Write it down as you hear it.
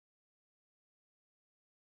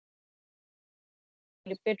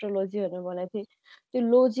मैले पेट्रोलोजी भनेर भनेको थिएँ। त्यो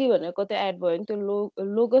लोजी भनेर कतै एड भयो भने त्यो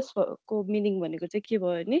लोगस को मिनिङ भनेको चाहिँ के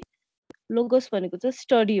भयो भने लोगस भनेको चाहिँ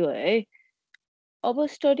स्टडी हो है। अब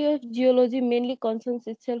study of geology mainly concerns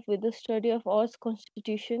itself with the study of earth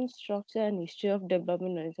constitution structure and history of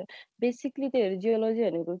development भनेको छ। बेसिकली त्यो जियोलोजी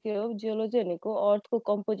भनेको के हो? जियोलोजी भनेको अर्थको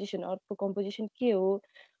कम्पोजिसन के हो,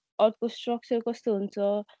 अर्थको स्ट्रक्चर कस्तो हुन्छ,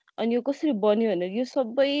 अनि यो कसरी बन्यो भनेर यो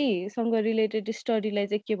सबैसँग रिलेटेड स्टडीलाई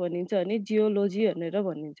चाहिँ के भनिन्छ भने जियोलोजी भनेर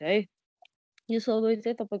भनिन्छ है। यो सबै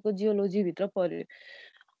चाहिँ तपाईँको जियोलोजीभित्र पर्यो।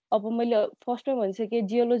 अब मैले फर्स्टमै भनिसकेँ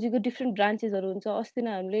जियोलोजीको डिफ्रेन्ट ब्रान्चेसहरू हुन्छ। अस्ति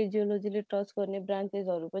नै हामीले जियोलोजीले टच गर्ने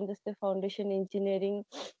ब्रान्चेसहरू पनि जस्तै फाउन्डेसन इन्जिनियरिङ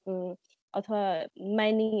अथवा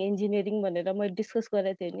माइनिङ इन्जिनियरिङ भनेर मैले डिस्कस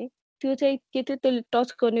गरेको थिएँ नि। त्यो चाहिँ के थियो त्यसले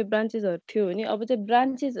टच गर्ने ब्रान्चेसहरू थियो भने अब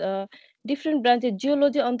चाहिँ डिफ्रेन्ट ब्रान्चेस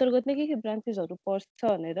जियोलोजी अन्तर्गत नै के ब्रान्चेसहरू पर्छ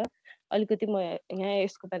भनेर अलिकति म यहाँ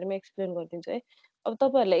यसको बारेमा एक्सप्लेन गरिदिन्छु है। अब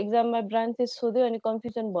तपाईँहरूलाई एक्जाममा ब्रान्चेस सोध्यो अनि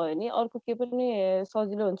कन्फ्युजन भयो भने अर्को के पनि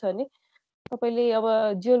सजिलो हुन्छ भने तपाईँले अब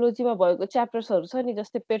जियोलोजीमा भएको च्याप्टर्सहरू छ नि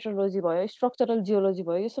जस्तै पेट्रोलोजी भयो, स्ट्रक्चरल जियोलोजी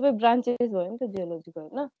भयो, यो सबै ब्रान्चेस भयो नि त जियोलोजीको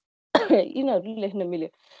होइन। यिनीहरू लेख्न मिल्यो।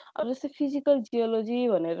 अब जस्तै फिजिकल जियोलोजी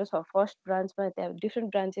भनेर छ फर्स्ट ब्रान्चमा, त्यहाँ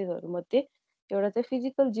डिफ्रेन्ट ब्रान्चेसहरू मध्ये एउटा चाहिँ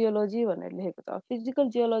फिजिकल जियोलोजी भनेर लेखेको छ। फिजिकल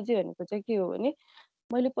जियोलोजी भनेको चाहिँ के हो भने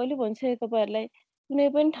मैले पहिले भनिसकेँ तपाईँहरूलाई, कुनै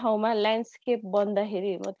पनि ठाउँमा ल्यान्डस्केप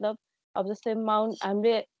बन्दाखेरि मतलब अब जस्तै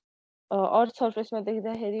हामीले अर्थ सर्फेसमा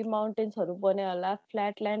देख्दाखेरि माउन्टेन्सहरू बन्यो होला,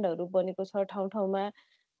 फ्ल्याट ल्यान्डहरू बनेको छ ठाउँमा,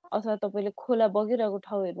 अथवा तपाईँले खोला बगिरहेको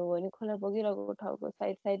ठाउँ हेर्नुभयो भने खोला बगिरहेको ठाउँको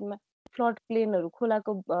साइडमा फ्लड प्लेनहरू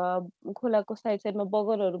खोलाको साइडमा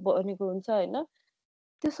बगरहरू बनेको हुन्छ होइन।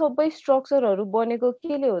 त्यो सबै स्ट्रक्चरहरू बनेको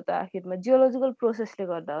केले हो त आखिरमा? जियोलोजिकल प्रोसेसले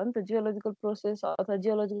गर्दा हो नि त। जियोलोजिकल प्रोसेस अथवा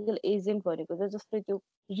जियोलोजिकल एजेन्ट भनेको चाहिँ जस्तै त्यो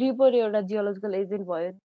रिभर एउटा जियोलोजिकल एजेन्ट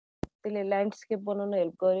भयो, त्यसले ल्यान्डस्केप बनाउन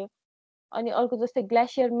हेल्प गर्यो। अनि अर्को जस्तै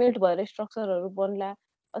ग्लेसियर मेल्ट भएर स्ट्रक्चरहरू बन्ला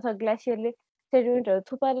अथवा ग्लेसियरले सेडिमेन्टहरू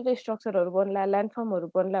थुपारेर स्ट्रक्चरहरू बन्ला, ल्यान्डफर्महरू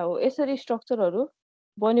बन्ला हो। यसरी स्ट्रक्चरहरू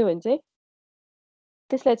बन्यो भने चाहिँ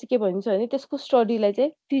त्यसलाई चाहिँ के भनिन्छ भने त्यसको स्टडीलाई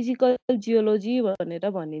चाहिँ फिजिकल जियोलोजी भनेर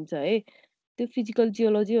भनिन्छ है। त्यो फिजिकल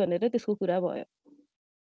जियोलोजी भनेर त्यसको कुरा भयो।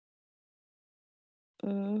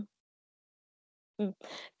 उम्, उम्,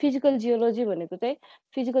 फिजिकल जियोलोजी भनेको चाहिँ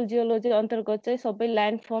फिजिकल जियोलोजी अन्तर्गत चाहिँ सबै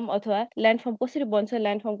ल्यान्डफर्म अथवा ल्यान्डफर्म कसरी बन्छ,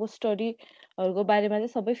 ल्यान्डफर्मको स्टडीहरूको बारेमा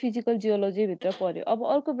चाहिँ सबै फिजिकल जियोलोजीभित्र पर्यो। अब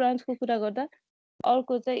अर्को ब्रान्चको कुरा गर्दा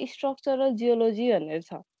अर्को चाहिँ स्ट्रक्चरल जियोलोजी भनेर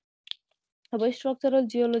छ। अब स्ट्रक्चरल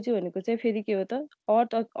जियोलोजी भनेको चाहिँ फेरि के हो त?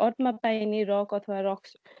 अर्थमा पाइने रक अथवा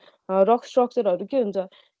रक स्ट्रक्चरहरू के हुन्छ?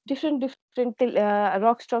 डिफ्रेन्ट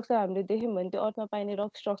रक स्ट्रक्चर हामीले देख्यौँ भने त्यो अर्थमा पाइने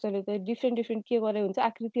रक स्ट्रक्चरले चाहिँ डिफ्रेन्ट के गरेको हुन्छ?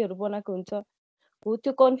 आकृतिहरू बनाएको हुन्छ। हो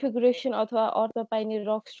त्यो कन्फिगुरेसन अथवा अर्थमा पाइने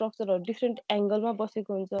रक स्ट्रक्चरहरू डिफ्रेन्ट एङ्गलमा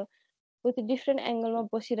बसेको हुन्छ। हो त्यो डिफ्रेन्ट एङ्गलमा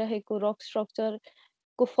बसिरहेको रक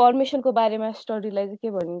स्ट्रक्चरको फर्मेसनको बारेमा स्टडीलाई चाहिँ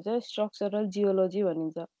के भनिन्छ? स्ट्रक्चरल जियोलोजी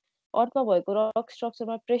भनिन्छ। अर्थमा भएको रक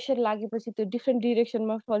स्ट्रक्चरमा प्रेसर लागेपछि त्यो डिफ्रेन्ट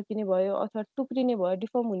डिरेक्सनमा फर्किने भयो अथवा टुक्रिने भयो,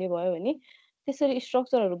 डिफर्म हुने भयो भने त्यसरी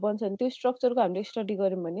स्ट्रक्चरहरू बन्छ भने त्यो स्ट्रक्चरको हामीले स्टडी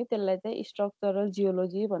गऱ्यौँ भने त्यसलाई चाहिँ स्ट्रक्चरल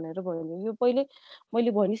जियोलोजी भनेर भनिन्छ। यो पहिले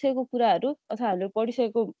मैले भनिसकेको कुराहरू अथवा हामीले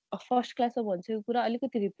पढिसकेको फर्स्ट क्लासमा भनिसकेको कुरा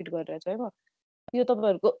अलिकति रिपिट गरिरहेको छु है म। यो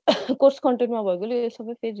तपाईँहरूको कोर्स कन्टेन्टमा भएकोले यो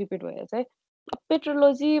सबै फेरि रिपिट भइरहेछ है।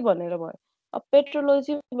 पेट्रोलोजी भनेर भयो। अब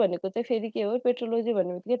पेट्रोलोजी भनेको चाहिँ फेरि के हो? पेट्रोलोजी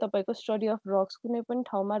भन्ने बित्तिकै तपाईँको स्टडी अफ रक्स, कुनै पनि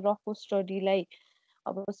ठाउँमा रकको स्टडीलाई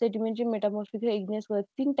अब सेडिमेन्ट्री, मेटामोर्फिक र इग्नियस गरेर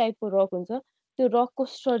 3 टाइपको रक हुन्छ। त्यो रकको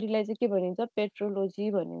स्टडीलाई चाहिँ के भनिन्छ? पेट्रोलोजी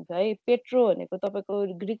भनिन्छ है। पेट्रो भनेको तपाईँको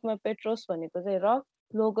ग्रिकमा पेट्रोस भनेको चाहिँ रक,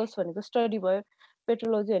 लोगस भनेको स्टडी भयो,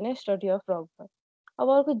 पेट्रोलोजी भने स्टडी अफ रक भयो। अब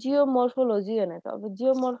अर्को जियोमोर्फोलोजी भनेको अब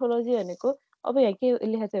जियोमोर्फोलोजी भनेको अब यहाँ के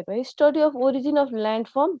लेखेको छ भने study of origin of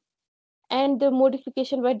ल्यान्डफर्म and the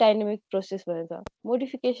modification by dynamic process भन्छ।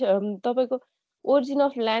 मोडिफिकेसन तपाईँको ओरिजिन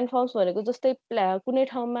अफ ल्यान्डफर्म्स भनेको जस्तै कुनै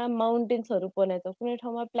ठाउँमा माउन्टेन्सहरू बनाएको छ, कुनै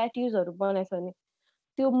ठाउँमा प्लाट्युजहरू बनाएको छ भने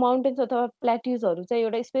त्यो माउन्टेन्स अथवा प्लाट्युजहरू चाहिँ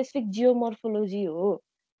एउटा स्पेसिफिक जियोमोर्फोलोजी हो।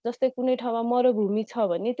 जस्तै कुनै ठाउँमा मरुभूमि छ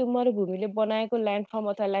भने त्यो मरुभूमिले बनाएको ल्यान्डफर्म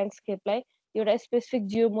अथवा ल्यान्डस्केपलाई एउटा स्पेसिफिक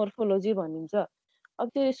जियोमोर्फोलोजी भनिन्छ। अब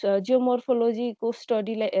त्यो जियोमोर्फोलोजीको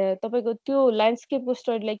स्टडीलाई तपाईँको त्यो ल्यान्डस्केपको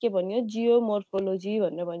स्टडीलाई के भनियो? जियोमोर्फोलोजी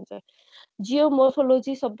भनेर भनिन्छ।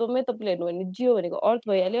 जियोमोर्फोलोजी शब्दमै तपाईँले हेर्नु भने जियो भनेको अर्थ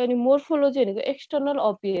भइहाल्यो अनि मोर्फोलोजी भनेको एक्सटर्नल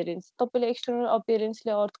अपियरेन्स। तपाईँले एक्सटर्नल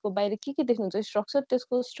अपियरेन्सले अर्थको बाहिर के देख्नुहुन्छ स्ट्रक्चर,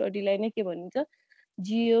 त्यसको स्टडीलाई नै के भनिन्छ?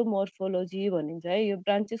 जियोमोर्फोलोजी भनिन्छ है। यो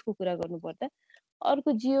ब्रान्चेसको कुरा गर्नुपर्दा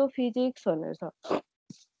अर्को जियोफिजिक्स भनेर छ।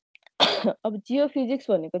 अब जियोफिजिक्स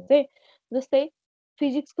भनेको चाहिँ जस्तै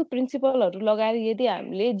फिजिक्सको प्रिन्सिपलहरू लगाएर यदि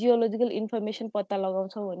हामीले जियोलोजिकल इन्फर्मेसन पत्ता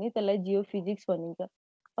लगाउँछौँ भने त्यसलाई जियोफिजिक्स भनिन्छ।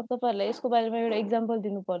 अब तपाईँहरूलाई यसको बारेमा एउटा इक्जाम्पल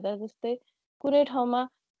दिनुपर्दा जस्तै कुनै ठाउँमा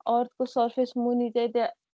अर्थको सर्फेस मुनि चाहिँ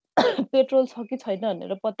त्यहाँ पेट्रोल छ कि छैन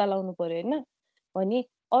भनेर पत्ता लगाउनु पर्यो होइन। भने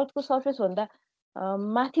अर्थको सर्फेस भन्दा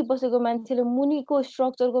माथि बसेको मान्छेले मुनिको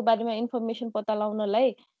स्ट्रक्चरको बारेमा इन्फर्मेसन पत्ता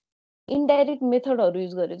लगाउनलाई इन्डाइरेक्ट मेथडहरू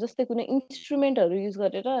युज गर्यो। जस्तै कुनै इन्स्ट्रुमेन्ट युज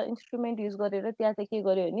गरेर त्यहाँ चाहिँ के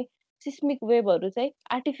गर्यो भने सिस्मिक वेभहरू चाहिँ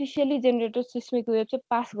आर्टिफिसियली जेनेरेटेड सिस्मिक वेभ चाहिँ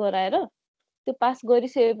पास गराएर त्यो पास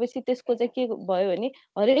गरिसकेपछि त्यसको चाहिँ के भयो भने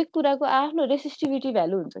हरेक कुराको आफ्नो रेसिस्टिभिटी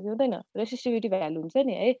भ्यालु हुन्छ कि हुँदैन? रेसिस्टिभिटी भ्यालु हुन्छ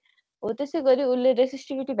नि है। हो त्यसै गरी उसले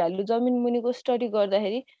रेसिस्टिभिटी भ्यालु जमिन मुनिको स्टडी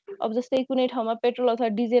गर्दाखेरि अब जस्तै कुनै ठाउँमा पेट्रोल अथवा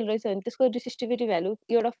डिजेल रहेछ भने त्यसको रेसिस्टिभिटी भ्यालु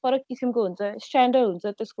एउटा फरक किसिमको हुन्छ, स्ट्यान्डर्ड हुन्छ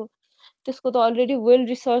त्यसको। त्यसको त already well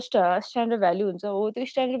researched standard value हुन्छ। हो त्यो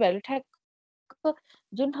स्ट्यान्डर्ड भ्यालु ठ्याक्क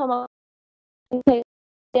जुन ठाउँमा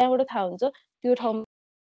त्यहाँबाट थाहा हुन्छ त्यो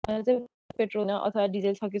ठाउँमा चाहिँ पेट्रोल अथवा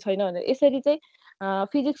डिजेल छ कि छैन भनेर। यसरी चाहिँ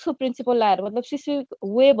फिजिक्सको प्रिन्सिपल लाएर मतलब सिस्मिक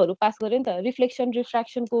वेभहरू पास गर्यो नि त। रिफ्लेक्सन,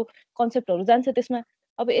 रिफ्र्याक्सनको कन्सेप्टहरू जान्छ त्यसमा।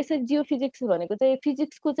 अब यसरी जियो फिजिक्स भनेको चाहिँ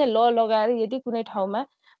फिजिक्सको चाहिँ ल लगाएर यदि कुनै ठाउँमा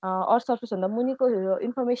अर्थ सर्फेसभन्दा मुनिको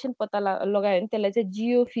इन्फर्मेसन पत्ता लगायो भने त्यसलाई चाहिँ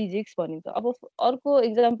जियो फिजिक्स भनिन्छ। अब अर्को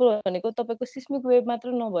इक्जाम्पल भनेको तपाईँको सिस्मिक वेभ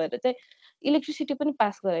मात्र नभएर चाहिँ इलेक्ट्रिसिटी पनि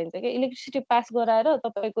पास गराइन्छ क्या। इलेक्ट्रिसिटी पास गराएर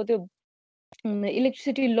तपाईँको त्यो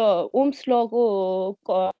इलेक्ट्रिसिटी ल ओम्स लको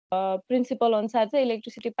प्रिन्सिपल अनुसार चाहिँ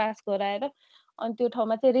इलेक्ट्रिसिटी पास गराएर अनि त्यो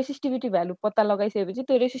ठाउँमा चाहिँ रेसिस्टिभिटी भ्यालु पत्ता लगाइसकेपछि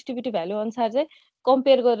त्यो रेसिस्टिभिटी भ्यालु अनुसार चाहिँ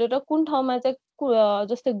कम्पेयर गरेर कुन ठाउँमा चाहिँ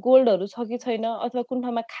जस्तै गोल्डहरू छ कि छैन अथवा कुन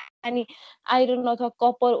ठाउँमा खानी आइरन अथवा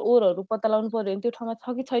कपर ओरहरू पत्ता लगाउनु पर्यो भने त्यो ठाउँमा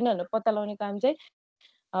छ कि छैन भनेर पत्ता लगाउने काम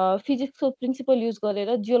चाहिँ फिजिक्सको प्रिन्सिपल युज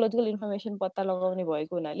गरेर जियोलोजिकल इन्फर्मेसन पत्ता लगाउने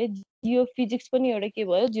भएको हुनाले जियो फिजिक्स पनि एउटा के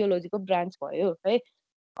भयो जियोलोजीको ब्रान्च भयो है।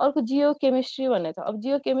 अर्को जियो केमिस्ट्री भन्ने छ। अब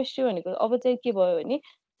जियो केमिस्ट्री भनेको अब चाहिँ के भयो भने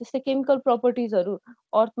जस्तै केमिकल प्रपर्टिजहरू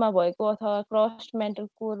अर्थमा भएको अथवा क्रस्ट मेन्टल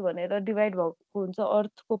कोर भनेर डिभाइड भएको हुन्छ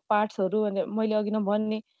अर्थको पार्ट्सहरू भनेर मैले अघि नै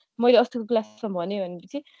भने मैले अस्तिको क्लासमा भने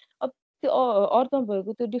भनेपछि अब त्यो अर्थमा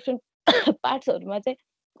भएको त्यो डिफ्रेन्ट पार्ट्सहरूमा चाहिँ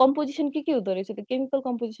कम्पोजिसन के हुँदो रहेछ त्यो केमिकल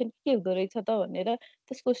कम्पोजिसन के हुँदो रहेछ त भनेर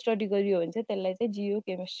त्यसको स्टडी गरियो भने चाहिँ त्यसलाई चाहिँ जियो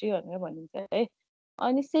केमिस्ट्री भनेर भनिन्छ है।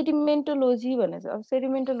 अनि सेडिमेन्टोलोजी भन्ने छ। अब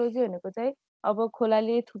सेडिमेन्टोलोजी भनेको चाहिँ अब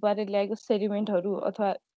खोलाले थुपारेर ल्याएको सेडिमेन्टहरू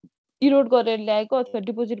अथवा इरोड गरेर ल्याएको अथवा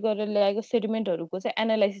डिपोजिट गरेर ल्याएको सेडिमेन्टहरूको चाहिँ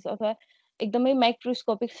एनालाइसिस अथवा एकदमै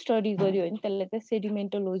माइक्रोस्कोपिक स्टडी गरियो भने त्यसलाई चाहिँ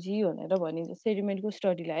सेडिमेन्टोलोजी भनेर भनिन्छ सेडिमेन्टको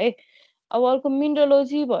स्टडीलाई है। अब अर्को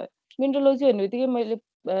मिनरलोजी भयो। मिनरलोजी भन्ने बित्तिकै मैले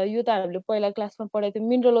यो त हामीले पहिला क्लासमा पढाएको थियो।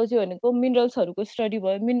 मिनरलोजी भनेको मिनरल्सहरूको स्टडी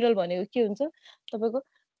भयो। मिनरल भनेको के हुन्छ तपाईँको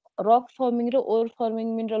रक फर्मिङ र ओर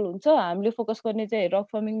फर्मिङ मिनरल हुन्छ। हामीले फोकस गर्ने चाहिँ रक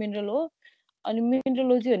फर्मिङ मिनरल हो। अनि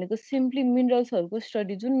मिनरलोजी भनेको सिम्पली मिनरल्सहरूको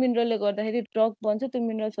स्टडी जुन मिनरलले गर्दाखेरि रक बन्छ त्यो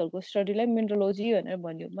मिनरल्सहरूको स्टडीलाई मिनरलोजी भनेर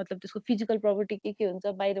भन्यो। मतलब त्यसको फिजिकल प्रपर्टी के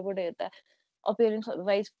हुन्छ बाहिरबाट हेर्दा अपियरेन्स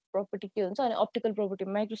वाइज प्रपर्टी के हुन्छ अनि अप्टिकल प्रपर्टी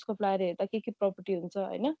माइक्रोस्कोप लगाएर हेर्दा के प्रपर्टी हुन्छ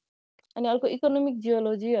होइन। अनि अर्को इकोनोमिक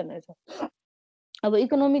जियोलोजी भनेर छ। अब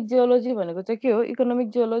इकोनोमिक जियोलोजी भनेको चाहिँ के हो इकोनोमिक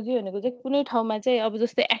जियोलोजी भनेको चाहिँ कुनै ठाउँमा चाहिँ अब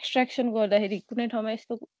जस्तै एक्सट्र्याक्सन गर्दाखेरि कुनै ठाउँमा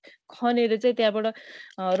यस्तो खनेर चाहिँ त्यहाँबाट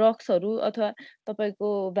रक्सहरू अथवा तपाईँको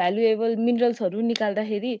भ्यालुएबल मिनरल्सहरू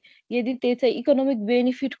निकाल्दाखेरि यदि त्यो चाहिँ इकोनोमिक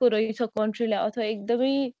बेनिफिटको रहेछ कन्ट्रीलाई अथवा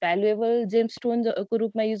एकदमै भ्यालुएबल जेमस्टोनको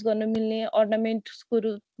रूपमा युज गर्न मिल्ने अर्नामेन्ट्सको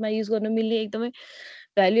रूपमा युज गर्न मिल्ने एकदमै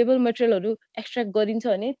भ्यालुएबल मटेरियलहरू एक्सट्र्याक्ट गरिन्छ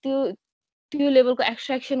भने त्यो लेभलको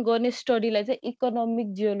एक्सट्र्याक्सन गर्ने स्टडीलाई चाहिँ इकोनोमिक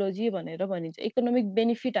जियोलोजी भनेर भनिन्छ। इकोनोमिक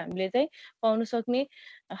बेनिफिट हामीले चाहिँ पाउन सक्ने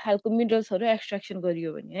खालको मिनरल्सहरू एक्सट्र्याक्सन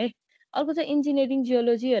गरियो भने है। अर्को चाहिँ इन्जिनियरिङ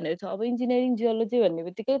जियोलोजी भनेर छ। अब इन्जिनियरिङ जियोलोजी भन्ने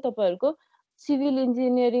बित्तिकै तपाईँहरूको सिभिल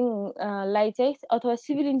इन्जिनियरिङ लाई चाहिँ अथवा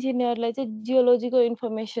सिभिल इन्जिनियरलाई चाहिँ जियोलोजीको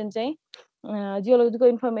इन्फर्मेसन चाहिँ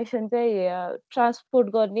ट्रान्सपोर्ट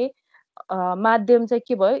गर्ने माध्यम चाहिँ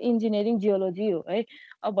के भयो इन्जिनियरिङ जियोलोजी हो है।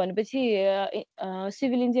 अब भनेपछि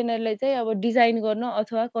सिभिल इन्जिनियरलाई चाहिँ अब डिजाइन गर्न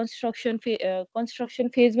अथवा कन्स्ट्रक्सन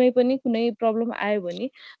फेजमै पनि कुनै प्रब्लम आयो भने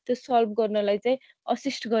त्यो सल्भ गर्नलाई चाहिँ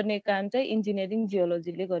असिस्ट गर्ने काम चाहिँ इन्जिनियरिङ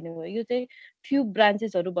जियोलोजीले गर्ने भयो। यो चाहिँ फ्यु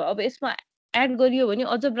ब्रान्चेसहरू भयो। अब यसमा एड गरियो भने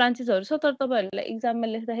अझ ब्रान्चेसहरू छ तर तपाईँहरूलाई इक्जाममा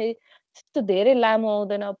लेख्दाखेरि त्यस्तो धेरै लामो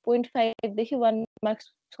आउँदैन। 0.5 देखि 1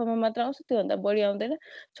 मार्क्ससम्म मात्र आउँछ त्योभन्दा बढी आउँदैन।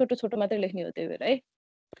 छोटो छोटो मात्रै लेख्ने हो त्यही भएर है।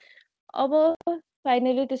 अब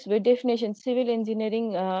फाइनली त्यसो भए डेफिनेसन सिभिल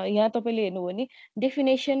इन्जिनियरिङ यहाँ तपाईँले हेर्नुभयो भने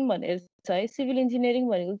डेफिनेसन भनेर छ है। सिभिल इन्जिनियरिङ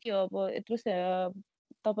भनेको के हो अब यत्रो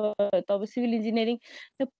तपाईँ सिभिल इन्जिनियरिङ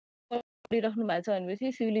पढिराख्नु भएको छ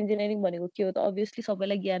भनेपछि सिभिल इन्जिनियरिङ भनेको के हो त अभियसली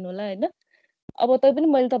सबैलाई ज्ञान होला होइन। अब पनि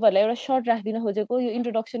मैले तपाईँहरूलाई एउटा सर्ट राखिदिन खोजेको यो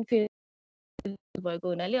इन्ट्रोडक्सन फेज भएको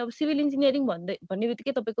हुनाले अब सिभिल इन्जिनियरिङ भन्ने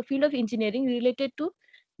बित्तिकै तपाईँको field of engineering related to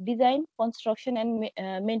design construction and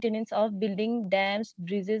maintenance of building dams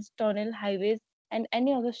bridges tunnel highways and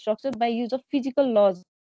any other structure by use of physical lodge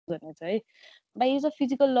भनेर छ है। By use of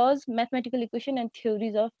physical lodge mathematical equation and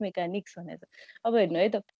theories of mechanics भनेर अब हेर्नु है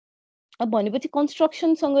त अब भनेपछि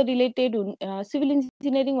कन्स्ट्रक्सनसँग रिलेटेड सिभिल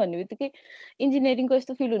इन्जिनियरिङ भन्ने बित्तिकै इन्जिनियरिङको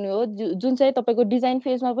यस्तो फिल्ड हुने हो जुन चाहिँ तपाईँको डिजाइन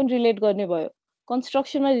फेजमा पनि रिलेट गर्ने भयो,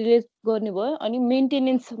 कन्स्ट्रक्सनमा रिलेट गर्ने भयो, अनि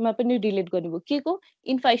मेन्टेनेन्समा पनि रिलेट गर्ने भयो। के को?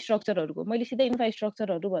 इन्फ्रास्ट्रक्चरहरूको। मैले सिधै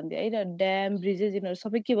इन्फ्रास्ट्रक्चरहरू भनिदिएँ है, ड्याम, ब्रिजेस यिनीहरू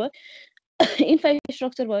सबै के भयो?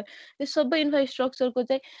 इन्फ्रास्ट्रक्चर भयो। त्यो सबै इन्फ्रास्ट्रक्चरको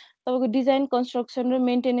चाहिँ तपाईँको डिजाइन, कन्स्ट्रक्सन र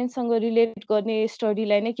मेन्टेनेन्ससँग रिलेट गर्ने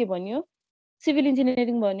स्टडीलाई नै के भन्यो? सिभिल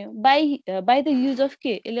इन्जिनियरिङ भन्यो। बाइ द युज अफ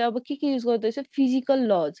के? यसले अब के युज गर्दैछ? Physical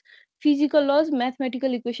lodge. Physical lodge,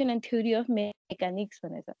 mathematical equation and theory of mechanics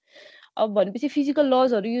भनेको छ। अब भनेपछि फिजिकल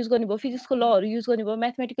लजहरू युज गर्ने भयो, फिजिक्सको लहरू युज गर्ने भयो,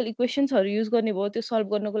 म्याथमेटिकल इक्वेसन्सहरू युज गर्ने भयो त्यो सल्भ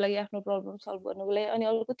गर्नको लागि, आफ्नो प्रब्लम सल्भ गर्नको लागि। अनि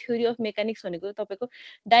अर्को थ्योरी अफ मेकानिक्स भनेको तपाईँको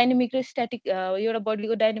डाइनामिक र स्ट्याटिक, एउटा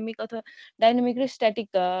बडीको डाइनामिक अथवा डाइनामिक र स्ट्याटिक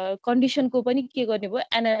कन्डिसनको पनि के गर्ने भयो?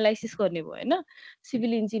 एनालाइसिस गर्ने भयो होइन,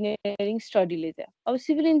 सिभिल इन्जिनियरिङ स्टडीले चाहिँ। अब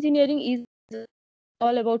civil engineering is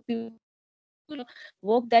all about people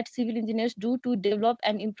work that civil engineers do to develop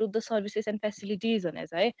and improve the services and facilities भनेको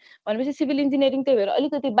छ है। भनेपछि सिभिल इन्जिनियरिङ त्यही भएर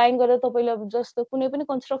अलिकति बाइङ गरेर तपाईँले अब जस्तो कुनै पनि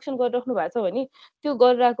कन्स्ट्रक्सन गरिराख्नु भएको छ भने त्यो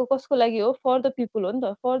गरिरहेको कसको लागि हो? फर द पिपुल हो नि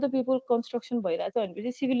त। फर द पिपुल कन्स्ट्रक्सन भइरहेको छ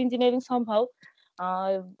भनेपछि civil engineering somehow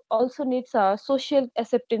also needs social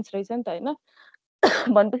acceptance रहेछ नि त होइन।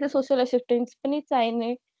 भनेपछि सोसियल एक्सेप्टेन्स पनि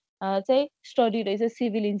चाहिने चाहिँ स्टडी रहेछ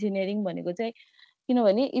सिभिल इन्जिनियरिङ भनेको चाहिँ,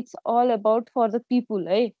 किनभने it's all about for the people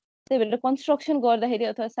है। त्यही भएर कन्स्ट्रक्सन गर्दाखेरि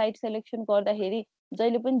अथवा साइट सेलेक्सन गर्दाखेरि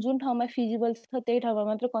जहिले पनि जुन ठाउँमा फिजिबल छ त्यही ठाउँमा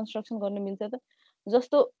मात्र कन्स्ट्रक्सन गर्न मिल्छ त।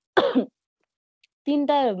 जस्तो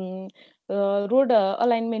तीनटा रोड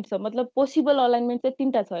अलाइनमेन्ट छ, मतलब पोसिबल अलाइनमेन्ट चाहिँ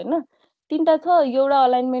तीनटा छ होइन, तीनटा छ। एउटा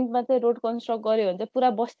अलाइनमेन्टमा चाहिँ रोड कन्स्ट्रक्ट गर्यो भने चाहिँ पुरा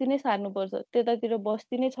बस्ती नै सार्नुपर्छ, त्यतातिर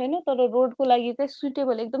बस्ती नै छैन तर रोडको लागि चाहिँ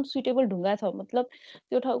सुइटेबल, एकदम सुइटेबल ढुङ्गा छ, मतलब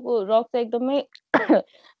त्यो ठाउँको रक चाहिँ एकदमै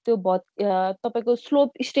त्यो तपाईँको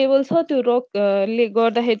स्लोप स्टेबल छ, त्यो रक ले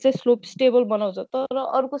गर्दाखेरि चाहिँ स्लोप स्टेबल बनाउँछ। तर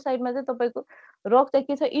अर्को साइडमा चाहिँ तपाईँको रक चाहिँ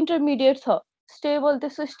के छ? इन्टरमिडिएट छ, स्टेबल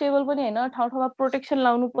त्यस्तो स्टेबल पनि होइन, ठाउँ ठाउँमा प्रोटेक्सन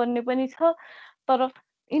लाउनु पर्ने पनि छ तर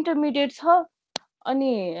इन्टरमिडिएट छ।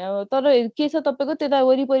 अनि तर के छ तपाईँको त्यता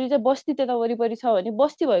वरिपरि चाहिँ बस्ती, त्यता वरिपरि छ भने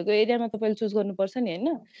बस्ती भएको एरियामा तपाईँले चुज गर्नुपर्छ नि होइन।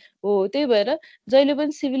 हो त्यही भएर जहिले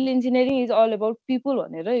पनि civil engineering is all about people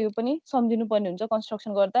भनेर यो पनि सम्झिनु पर्ने हुन्छ।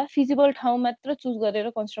 कन्स्ट्रक्सन गर्दा फिजिबल ठाउँ मात्र चुज गरेर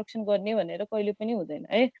कन्स्ट्रक्सन गर्ने भनेर कहिले पनि हुँदैन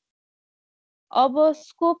है। अब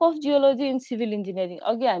scope of geology in civil engineering,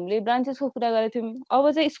 अघि हामीले ब्रान्चेसको कुरा गरेको थियौँ।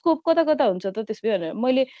 अब चाहिँ स्कोप कता कता हुन्छ त त्यसो भनेर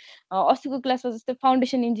मैले अस्तिको क्लासमा जस्तै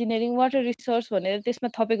फाउन्डेसन इन्जिनियरिङ, वाटर रिसोर्स भनेर त्यसमा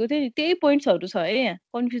थपेको थिएँ नि, त्यही पोइन्ट्सहरू छ है यहाँ,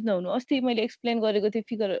 कन्फ्युज नहुनु। अस्ति मैले एक्सप्लेन गरेको थिएँ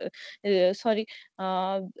फिगर, सरी,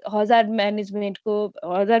 हजार्ड म्यानेजमेन्टको,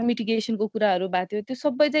 हजार्ड मिटिगेसनको कुराहरू भएको थियो, त्यो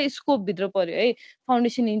सबै चाहिँ स्कोपभित्र पर्यो है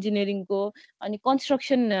फाउन्डेसन इन्जिनियरिङको। अनि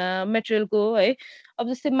कन्स्ट्रक्सन मेटेरियलको है। अब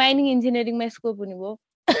जस्तै माइनिङ इन्जिनियरिङमा स्कोप हुने भयो।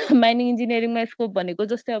 माइनिङ इन्जिनियरिङमा स्कोप भनेको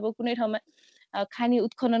जस्तै अब कुनै ठाउँमा खानी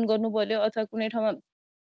उत्खनन गर्नु पर्यो अथवा कुनै ठाउँमा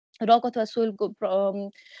रक अथवा सोइलको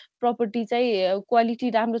प्रपर्टी चाहिँ क्वालिटी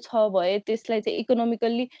राम्रो छ भए त्यसलाई चाहिँ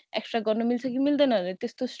इकोनोमिकल्ली एक्सट्र्याक्ट गर्न मिल्छ कि मिल्दैन भने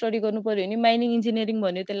त्यस्तो स्टडी गर्नु पर्यो भने माइनिङ इन्जिनियरिङ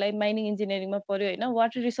भन्यो, त्यसलाई माइनिङ इन्जिनियरिङमा पर्यो होइन।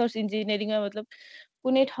 वाटर रिसोर्स इन्जिनियरिङमा मतलब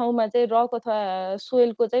कुनै ठाउँमा चाहिँ रक अथवा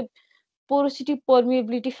सोइलको चाहिँ पोरोसिटी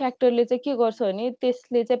पर्मिएबिलिटी फ्याक्टरले चाहिँ के गर्छ भने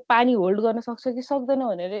त्यसले चाहिँ पानी होल्ड गर्न सक्छ कि सक्दैन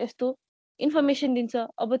भनेर यस्तो इन्फर्मेसन दिन्छ।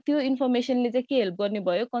 अब त्यो इन्फर्मेसनले चाहिँ के हेल्प गर्ने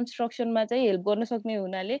भयो? कन्स्ट्रक्सनमा चाहिँ हेल्प गर्न सक्ने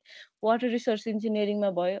हुनाले वाटर रिसोर्स इन्जिनियरिङमा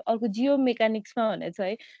भयो। अर्को जियो मेकानिक्समा भनेको छ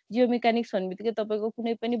है। जियो मेकानिक्स भन्ने बित्तिकै तपाईँको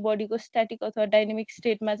कुनै पनि बडीको स्ट्याटिक अथवा डाइनामिक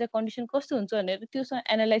स्टेटमा चाहिँ कन्डिसन कस्तो हुन्छ भनेर त्योसँग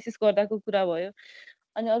एनालाइसिस गर्दाको कुरा भयो।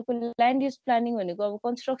 अनि अर्को ल्यान्ड युज प्लानिङ भनेको अब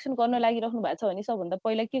कन्स्ट्रक्सन गर्न लागिराख्नु भएको छ भने सबभन्दा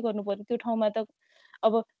पहिला के गर्नु पर्यो? त्यो ठाउँमा त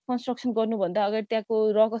अब कन्स्ट्रक्सन गर्नुभन्दा अगाडि त्यहाँको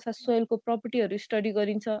रक अथवा सोइलको प्रपर्टीहरू स्टडी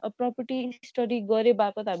गरिन्छ। अब प्रपर्टी स्टडी गरे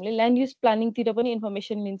बापत हामीले ल्यान्ड युज प्लानिङतिर पनि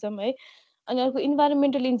इन्फर्मेसन लिन्छौँ है। अनि अर्को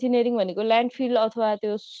इन्भाइरोमेन्टल इन्जिनियरिङ भनेको ल्यान्डफिल अथवा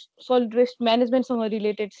त्यो सलिड वेस्ट म्यानेजमेन्टसँग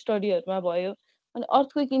रिलेटेड स्टडीहरूमा भयो। अनि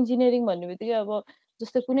अर्थक्वेक इन्जिनियरिङ भन्ने बित्तिकै अब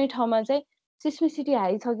जस्तै कुनै ठाउँमा चाहिँ सिस्मिसिटी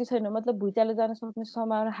हाई छ कि छैन, मतलब भुइँचालो जान सक्ने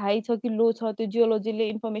सम्भावना हाई छ कि लो छ, त्यो जियोलोजीले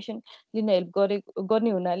इन्फर्मेसन लिन हेल्प गर्ने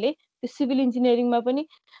हुनाले त्यो सिभिल इन्जिनियरिङमा पनि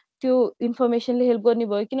त्यो इन्फर्मेसनले हेल्प गर्ने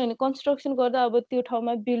भयो। किनभने कन्स्ट्रक्सन गर्दा अब त्यो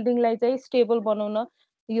ठाउँमा बिल्डिङलाई चाहिँ स्टेबल बनाउन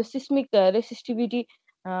यो सिस्मिक रेसिस्टिभिटी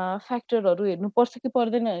फ्याक्टरहरू हेर्नुपर्छ कि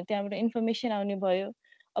पर्दैन भने त्यहाँबाट इन्फर्मेसन आउने भयो।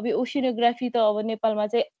 अब यो ओसिनोग्राफी त अब नेपालमा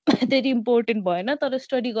चाहिँ त्यति इम्पोर्टेन्ट भएन, तर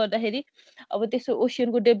स्टडी गर्दाखेरि अब त्यसो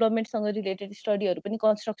ओसियनको डेभलपमेन्टसँग रिलेटेड स्टडीहरू पनि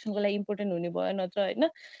कन्स्ट्रक्सनको लागि इम्पोर्टेन्ट हुने भयो नत्र होइन।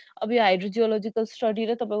 अब यो हाइड्रोजियोलोजिकल स्टडी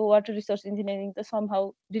र तपाईँको वाटर रिसोर्स इन्जिनियरिङ त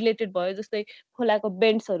समहाउ रिलेटेड भयो। जस्तै खोलाको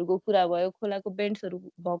बेन्ड्सहरूको कुरा भयो, खोलाको बेन्ड्सहरू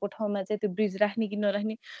भएको ठाउँमा चाहिँ त्यो ब्रिज राख्ने कि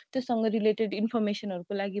नराख्ने त्योसँग रिलेटेड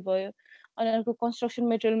इन्फर्मेसनहरूको लागि भयो। अनि अर्को कन्स्ट्रक्सन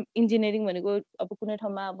मेटेरियल इन्जिनियरिङ भनेको अब कुनै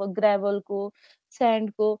ठाउँमा अब ग्राभलको,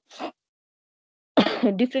 स्यान्डको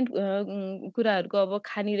डिफ्रेन्ट कुराहरूको अब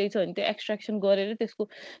खानी रहेछ भने त्यो एक्सट्र्याक्सन गरेर त्यसको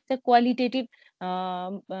चाहिँ क्वालिटेटिभ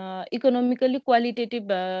इकोनोमिकल्ली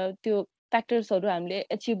क्वालिटेटिभ त्यो फ्याक्टर्सहरू हामीले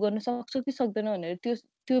एचिभ गर्न सक्छौँ कि सक्दैनौँ भनेर त्यो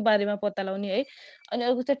त्यो बारेमा पत्ता लगाउने है। अनि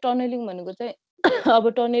अर्को चाहिँ टनलिङ भनेको चाहिँ अब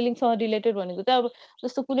टनलिङसँग रिलेटेड भनेको चाहिँ अब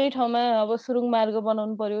जस्तो कुनै ठाउँमा अब सुरुङ मार्ग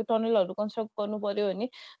बनाउनु पर्यो, टनलहरू कन्स्ट्रक्ट गर्नु पर्यो भने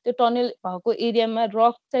त्यो टनल भएको एरियामा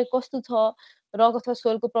रक चाहिँ कस्तो छ, रक अथवा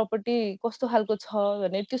सोइलको प्रपर्टी कस्तो खालको छ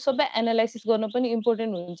भने त्यो सबै एनालाइसिस गर्न पनि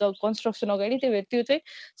इम्पोर्टेन्ट हुन्छ कन्स्ट्रक्सन अगाडि। त्यही भएर त्यो चाहिँ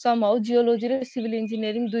समहाउ जियोलोजी र सिभिल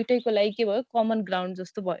इन्जिनियरिङ दुइटैको लागि के भयो कमन ग्राउन्ड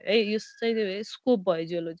जस्तो भयो है। यो चाहिँ स्कोप भयो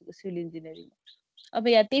जियोलोजीको सिभिल इन्जिनियरिङमा। अब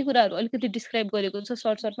यहाँ त्यही कुराहरू अलिकति डिस्क्राइब गरेको छ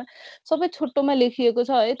सर्टमा। सबै छोटोमा लेखिएको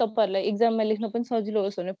छ है, तपाईँहरूलाई एक्जाममा लेख्न पनि सजिलो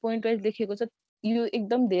होस् भनेर पोइन्ट वाइज लेखिएको छ। यो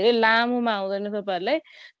एकदम धेरै लामोमा आउँदैन तपाईँहरूलाई।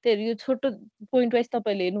 त्यही भएर यो छोटो पोइन्ट वाइज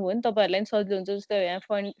तपाईँहरूले हेर्नुभयो भने तपाईँहरूलाई पनि सजिलो हुन्छ। जस्तै यहाँ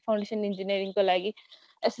फाउन्डेसन इन्जिनियरिङको लागि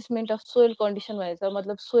एसेसमेन्ट अफ सोइल कन्डिसन भनेको छ,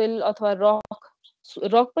 मतलब सोइल अथवा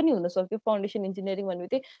रक पनि हुनसक्यो। फाउन्डेसन इन्जिनियरिङ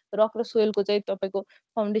भनेबित्तिकै रक र सोइलको चाहिँ तपाईँको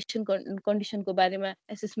फाउन्डेसन कन्डिसनको बारेमा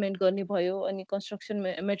एसेसमेन्ट गर्ने भयो। अनि कन्स्ट्रक्सन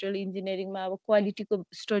मेटेरियल इन्जिनियरिङमा अब क्वालिटीको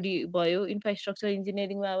स्टडी भयो। इन्फ्रास्ट्रक्चर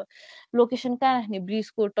इन्जिनियरिङमा अब लोकेसन कहाँ राख्ने,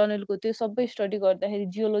 ब्रिजको, टनलको, त्यो सबै स्टडी गर्दाखेरि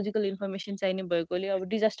जियोलोजिकल इन्फर्मेसन चाहिने भएकोले अब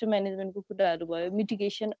डिजास्टर म्यानेजमेन्टको कुराहरू भयो,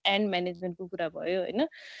 मिटिगेसन एन्ड म्यानेजमेन्टको कुरा भयो होइन।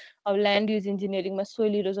 अब ल्यान्ड युज इन्जिनियरिङमा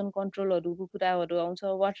सोइल इरोजन कन्ट्रोलहरूको कुराहरू आउँछ।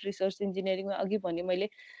 वाटर रिसोर्स इन्जिनियरिङमा अघि भने मैले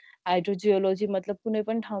हाइड्रोजियोलोजी, मतलब कुनै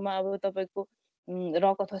पनि ठाउँमा अब तपाईँको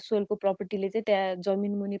रक अथवा सोइलको प्रपर्टीले चाहिँ त्यहाँ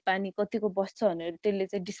जमिन मुनि पानी कतिको बस्छ भनेर त्यसले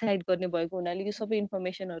चाहिँ डिसाइड गर्ने भएको हुनाले यो सबै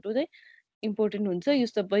इन्फर्मेसनहरू चाहिँ इम्पोर्टेन्ट हुन्छ। यो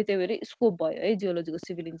सबै त्यही भएर स्कोप भयो है जियोलोजीको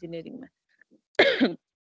सिभिल इन्जिनियरिङमा।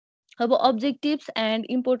 अब objectives and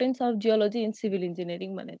importance of geology in civil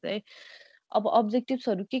engineering भनेर चाहिँ अब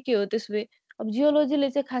अब्जेक्टिभ्सहरू के हो त्यसो भए अब जियोलोजीले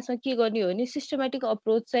चाहिँ खासमा के गर्ने हो भने सिस्टमेटिक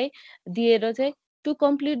अप्रोच चाहिँ दिएर चाहिँ to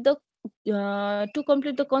complete the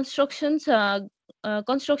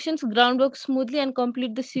constructions groundwork smoothly and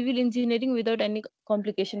complete the civil engineering without any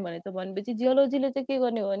complication भनेको भनेपछि जियोलोजीले चाहिँ के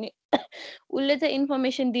गर्ने हो भने उसले चाहिँ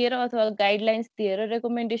इन्फर्मेसन दिएर अथवा गाइडलाइन्स दिएर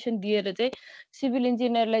रेकमेन्डेसन दिएर चाहिँ सिभिल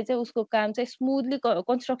इन्जिनियरलाई चाहिँ उसको काम चाहिँ स्मुथली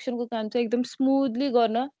कन्स्ट्रक्सनको काम चाहिँ एकदम स्मुथली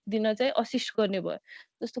गर्न दिन चाहिँ असिस्ट गर्ने भयो।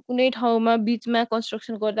 जस्तो कुनै ठाउँमा बिचमा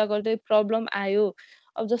कन्स्ट्रक्सन गर्दा गर्दै प्रब्लम आयो,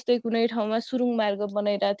 अब जस्तै कुनै ठाउँमा सुरुङ मार्ग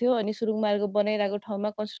बनाइरहेको थियो अनि सुरुङ मार्ग बनाइरहेको ठाउँमा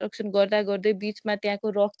कन्स्ट्रक्सन गर्दा गर्दै बिचमा त्यहाँको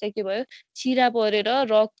रक चाहिँ के भयो, चिरा परेर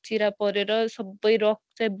सबै रक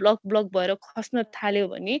चाहिँ ब्लक ब्लक भएर खस्न थाल्यो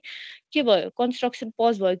भने के भयो, कन्स्ट्रक्सन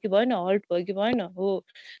पज भयो कि भएन, हल्ट भयो कि भएन, हो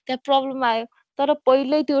त्यहाँ प्रब्लम आयो। तर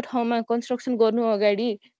पहिल्यै त्यो ठाउँमा कन्स्ट्रक्सन गर्नु अगाडि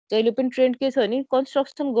जहिले पनि ट्रेन्ड के छ भने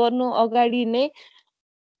कन्स्ट्रक्सन गर्नु अगाडि नै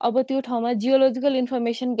अब त्यो ठाउँमा जियोलोजिकल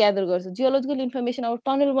इन्फर्मेसन ग्यादर गर्छ। जियोलोजिकल इन्फर्मेसन अब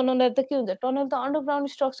टनल बनाउँदा त के हुन्छ, टनल त अन्डरग्राउन्ड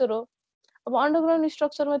स्ट्रक्चर हो। अब अन्डरग्राउन्ड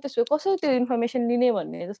स्ट्रक्चरमा त्यसो भए कसरी त्यो इन्फर्मेसन लिने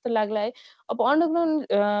भन्ने जस्तो लाग्ला है। अब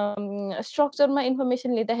अन्डरग्राउन्ड स्ट्रक्चरमा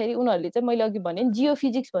इन्फर्मेसन लिँदाखेरि उनीहरूले चाहिँ मैले अघि भने नि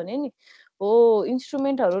जियोफिजिक्स भने नि हो,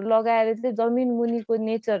 इन्स्ट्रुमेन्टहरू लगाएर चाहिँ जमिन मुनिको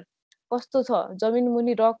नेचर कस्तो छ, जमिन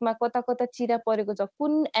मुनि रकमा कता कता चिरा परेको छ,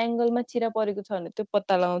 कुन एङ्गलमा चिरा परेको छ भने त्यो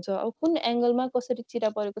पत्ता लगाउँछ। अब कुन एङ्गलमा कसरी चिरा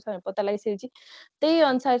परेको छ भनेर पत्ता लगाइसकेपछि त्यही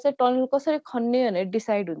अनुसार चाहिँ टनल कसरी खन्ने भनेर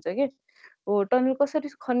डिसाइड हुन्छ कि। हो, टनल कसरी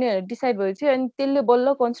खन्ने भनेर डिसाइड भएपछि अनि त्यसले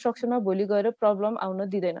बल्ल कन्स्ट्रक्सनमा भोलि गएर प्रब्लम आउन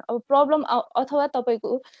दिँदैन। अब प्रब्लम अथवा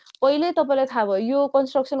तपाईँको पहिल्यै तपाईँलाई थाहा भयो यो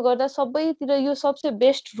कन्स्ट्रक्सन गर्दा सबैतिर यो सबसे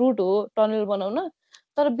बेस्ट रुट हो टनल बनाउन,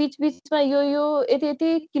 तर बिचमा यो यति यति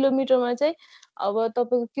किलोमिटरमा चाहिँ अब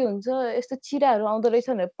तपाईँको के हुन्छ, यस्तो चिराहरू आउँदो रहेछ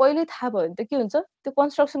भनेर पहिल्यै थाहा भयो भने त के हुन्छ, त्यो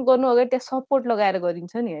कन्स्ट्रक्सन गर्नु अगाडि त्यहाँ सपोर्ट लगाएर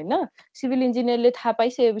गरिन्छ नि होइन। सिभिल इन्जिनियरले थाहा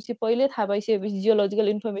पाइसकेपछि, पहिल्यै थाहा पाइसकेपछि, जियोलोजिकल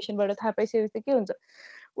इन्फर्मेसनबाट थाहा पाइसकेपछि त के हुन्छ,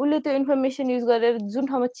 उसले त्यो इन्फर्मेसन युज गरेर जुन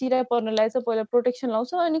ठाउँमा चिरा पर्न लागेको छ पहिला प्रोटेक्सन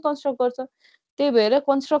लाउँछ अनि कन्स्ट्रक्ट गर्छ। त्यही भएर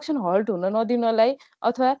कन्स्ट्रक्सन हल्ट हुन नदिनलाई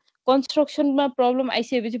अथवा कन्स्ट्रक्सनमा प्रब्लम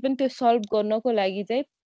आइसकेपछि पनि त्यो सल्भ गर्नको लागि चाहिँ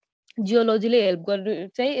जियोलोजीले हेल्प गर्नु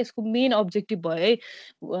चाहिँ यसको मेन अब्जेक्टिभ भयो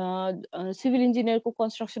है। सिभिल इन्जिनियरको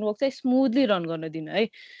कन्स्ट्रक्सन वर्क चाहिँ स्मुथली रन गर्न दिनु है।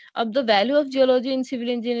 अब the value of geology in civil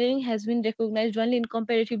engineering has been recognise only in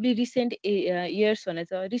comparatively recent years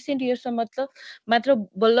भनेको छ। रिसेन्ट इयर्समा मतलब मात्र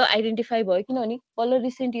बल्ल आइडेन्टिफाई भयो, किनभने बल्ल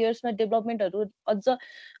रिसेन्ट इयर्समा डेभलपमेन्टहरू अझ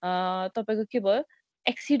तपाईँको के भयो,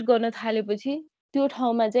 एक्सिड गर्न थालेपछि त्यो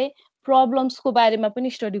ठाउँमा चाहिँ प्रब्लम्सको बारेमा पनि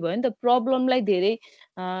स्टडी भयो नि त। प्रब्लमलाई धेरै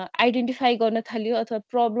आइडेन्टिफाई गर्न थाल्यो अथवा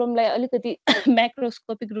प्रब्लमलाई अलिकति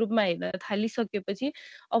म्याक्रोस्कोपिक रूपमा हेर्न थालिसकेपछि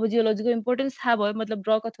अब जियोलोजीको इम्पोर्टेन्स थाहा भयो, मतलब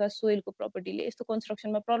रक अथवा सोइलको प्रपर्टीले यस्तो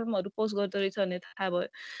कन्स्ट्रक्सनमा प्रब्लमहरू पोज गर्दो रहेछ भनेर थाहा भयो।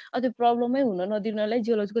 अब त्यो प्रब्लमै हुन नदिनलाई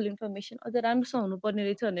जियोलोजिकल इन्फर्मेसन अझ राम्रोसँग हुनुपर्ने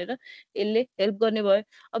रहेछ भनेर यसले हेल्प गर्ने भयो।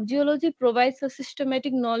 अब geology provides a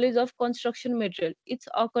systematic knowledge of construction material, it's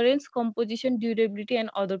occurrence, composition, durability and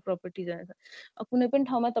other properties. कुनै पनि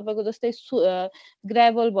ठाउँमा तपाईँको जस्तै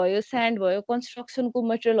ग्राभल भयो, स्यान्ड भयो, कन्स्ट्रक्सनको भएको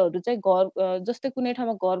मटेरियलहरू चाहिँ जस्तै कुनै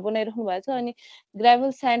ठाउँमा घर बनाइराख्नु भएको छ अनि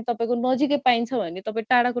ग्राभल स्यान्ड तपाईँको नजिकै पाइन्छ भने तपाईँ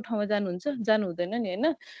टाढाको ठाउँमा जानुहुन्छ? जानु हुँदैन नि होइन?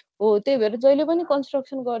 हो, त्यही भएर जहिले पनि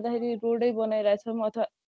कन्स्ट्रक्सन गर्दाखेरि रोडै बनाइरहेछौँ अथवा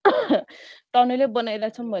टनलै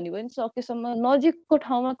बनाइरहेछौँ भने पनि सकेसम्म नजिकको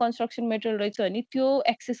ठाउँमा कन्स्ट्रक्सन मेटेरियल रहेछ भने त्यो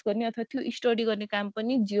एक्सेस गर्ने अथवा त्यो स्टडी गर्ने काम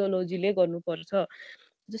पनि जियोलोजीले गर्नुपर्छ।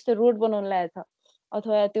 जस्तै रोड बनाउन लागेको छ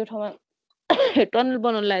अथवा त्यो ठाउँमा टनल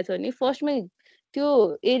बनाउन लागेको छ भने फर्स्टमै त्यो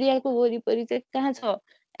एरियाको वरिपरि चाहिँ कहाँ छ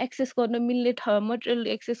एक्सेस गर्न मिल्ने मटेरियल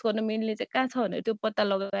एक्सेस गर्न मिल्ने चाहिँ कहाँ छ भनेर त्यो पत्ता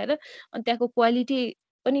लगाएर अनि त्यहाँको क्वालिटी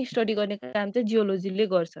पनि स्टडी गर्ने काम चाहिँ जियोलोजीले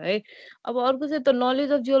गर्छ है। अब अर्को चाहिँ the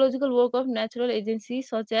knowledge of geological work of natural agency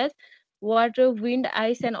such as water, wind,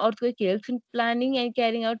 ice and earthquake helps in planning and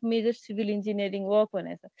carrying out major civil engineering work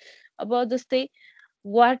भनेको छ। अब जस्तै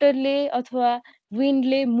वाटरले अथवा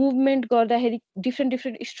विन्डले मुभमेन्ट गर्दाखेरि डिफ्रेन्ट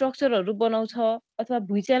डिफ्रेन्ट स्ट्रक्चरहरू बनाउँछ अथवा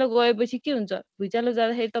भुइँचालो गएपछि के हुन्छ? भुइँचालो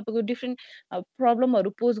जाँदाखेरि तपाईँको डिफ्रेन्ट प्रब्लमहरू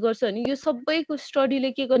पोज गर्छ भने यो सबैको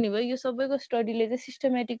स्टडीले के गर्ने भयो? यो सबैको स्टडीले चाहिँ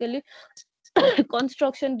सिस्टमेटिकली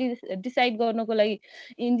कन्स्ट्रक्सन डिसाइड गर्नको लागि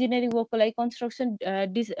इन्जिनियरिङ वर्कको लागि कन्स्ट्रक्सन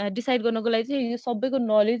डिसाइड गर्नको लागि चाहिँ यो सबैको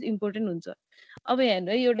नलेज इम्पोर्टेन्ट हुन्छ। अब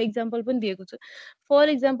यहाँनिर एउटा इक्जाम्पल पनि दिएको छु। For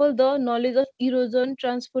example the knowledge of erosion,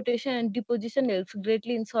 transportation and deposition helps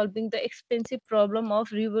greatly in solving the expensive problem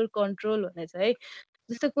of river control भनेको छ है।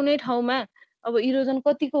 जस्तै कुनै ठाउँमा अब इरोजन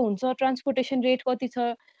कतिको हुन्छ, ट्रान्सपोर्टेसन रेट कति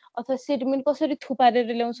छ अथवा सेडिमेन्ट कसरी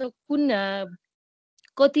थुपारेर ल्याउँछ,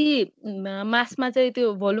 कति मासमा चाहिँ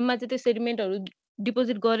त्यो भोल्युममा चाहिँ त्यो सेडिमेन्टहरू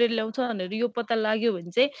डिपोजिट गरेर ल्याउँछ भनेर यो पत्ता लाग्यो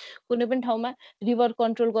भने चाहिँ कुनै पनि ठाउँमा रिभर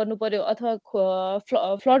कन्ट्रोल गर्नु पर्यो अथवा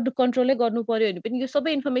फ्लड कन्ट्रोलै गर्नु पर्यो भने पनि यो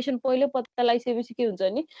सबै इन्फर्मेसन पहिल्यै पत्ता लगाइसकेपछि के हुन्छ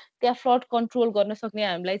भने त्यहाँ फ्लड कन्ट्रोल गर्न सक्ने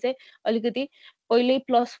हामीलाई चाहिँ अलिकति पहिल्यै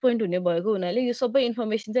प्लस पोइन्ट हुने भएको हुनाले यो सबै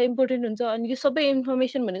इन्फर्मेसन चाहिँ इम्पोर्टेन्ट हुन्छ। अनि यो सबै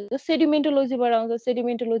इन्फर्मेसन भनेको सेडिमेन्टोलोजीबाट आउँछ।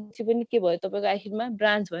 सेडिमेन्टोलोजी पनि के भयो तपाईँको आखिरमा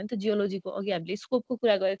ब्रान्च भयो नि त जियोलोजीको। अघि हामीले स्कोपको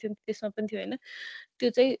कुरा गरेको थियौँ त्यसमा पनि थियो होइन? त्यो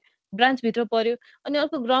चाहिँ ब्रान्चभित्र पर्यो। अनि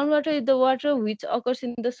अर्को ground water is the water which occurs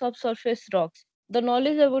in the sub surface रक्स। The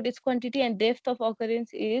knowledge about it's quantity and depth of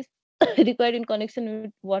occurrence is required in connection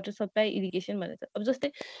with water supply irrigation भनेको छ। अब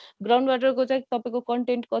जस्तै ग्राउन्ड वाटरको चाहिँ तपाईँको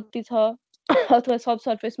कन्टेन्ट कति छ अथवा सब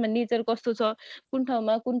सर्फेसमा नेचर कस्तो छ, कुन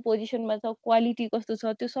ठाउँमा कुन पोजिसनमा छ, क्वालिटी कस्तो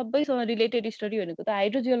छ, त्यो सबैसँग रिलेटेड स्टडी भनेको त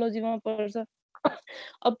हाइड्रोजियोलोजीमा पर्छ।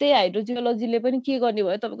 अब त्यही हाइड्रोजियोलोजीले पनि के गर्ने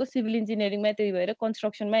भयो तपाईँको सिभिल इन्जिनियरिङमा, त्यही भएर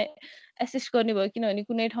कन्स्ट्रक्सनमा एसिस्ट गर्ने भयो। किनभने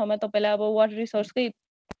कुनै ठाउँमा तपाईँलाई अब वाटर रिसोर्सकै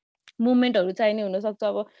मुभमेन्टहरू चाहिने हुनसक्छ।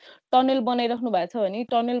 अब टनल बनाइराख्नु भएको छ भने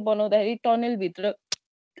टनल बनाउँदाखेरि टनलभित्र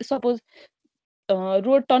सपोज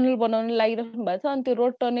रोड टनल बनाउन लागिराख्नु भएको छ अनि त्यो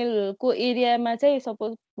रोड टनलको एरियामा चाहिँ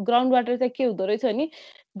सपोज ग्राउन्ड वाटर चाहिँ के हुँदो रहेछ भने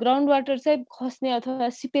ग्राउन्ड वाटर चाहिँ खस्ने अथवा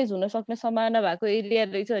सिपेज हुन सक्ने सम्भावना भएको एरिया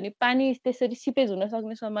रहेछ भने पानी त्यसरी सिपेज हुन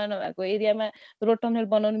सक्ने सम्भावना भएको एरियामा रोड टनल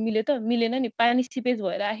बनाउनु मिल्यो त? मिलेन नि। पानी सिपेज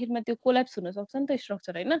भएर आखिरमा त्यो कोल्याप्स हुन सक्छ नि त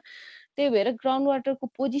स्ट्रक्चर होइन? त्यही भएर ग्राउन्ड वाटरको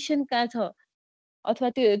पोजिसन कहाँ छ अथवा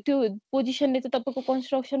त्यो त्यो पोजिसनले चाहिँ तपाईँको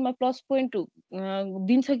कन्स्ट्रक्सनमा प्लस पोइन्ट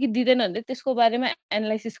दिन्छ कि दिँदैन भने त्यसको बारेमा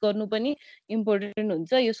एनालाइसिस गर्नु पनि इम्पोर्टेन्ट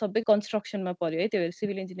हुन्छ। यो सबै कन्स्ट्रक्सनमा पर्यो है। त्यही भएर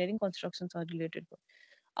सिभिल इन्जिनियरिङ कन्स्ट्रक्सनसँग रिलेटेड भयो।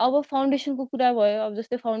 अब फाउन्डेसनको कुरा भयो। अब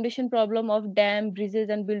जस्तै foundation problem of dam, bridges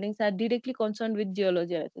and buildings are directly concern with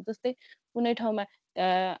geology भनेको छ। जस्तै कुनै ठाउँमा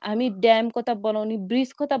हामी ड्याम कता बनाउने,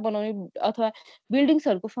 ब्रिज कता बनाउने अथवा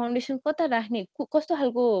बिल्डिङ्सहरूको फाउन्डेसन कता राख्ने, कस्तो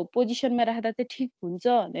खालको पोजिसनमा राख्दा चाहिँ ठिक हुन्छ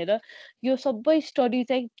भनेर यो सबै स्टडी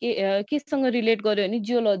चाहिँ केसँग रिलेट गर्यो भने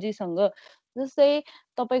जियोलोजीसँग। जस्तै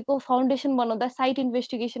तपाईँको फाउन्डेसन बनाउँदा साइट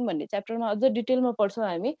इन्भेस्टिगेसन भन्ने च्याप्टरमा अझ डिटेलमा पढ्छौँ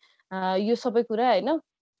हामी यो सबै कुरा होइन?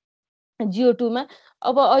 जियो2मा।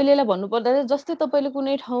 अब अहिलेलाई भन्नुपर्दा चाहिँ जस्तै तपाईँले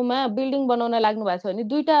कुनै ठाउँमा बिल्डिङ बनाउन लाग्नु भएको छ भने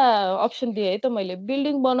दुईटा अप्सन दिएँ है त मैले।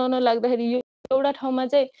 बिल्डिङ बनाउन लाग्दाखेरि यो एउटा ठाउँमा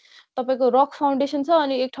चाहिँ तपाईँको रक फाउन्डेसन छ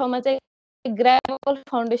अनि एक ठाउँमा चाहिँ ग्राभल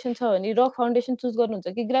फाउन्डेसन छ भने रक फाउन्डेसन चुज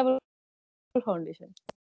गर्नुहुन्छ कि ग्राभल फाउन्डेसन?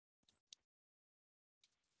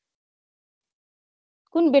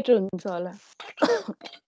 कुन बेटर हुन्छ होला?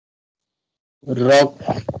 रक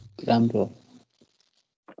राम्रो।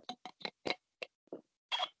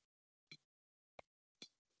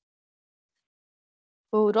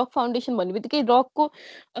 हो, रक फाउन्डेसन भन्ने बित्तिकै रकको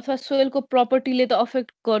अथवा सोइलको प्रपर्टीले त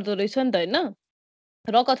अफेक्ट गर्दो रहेछ नि त होइन?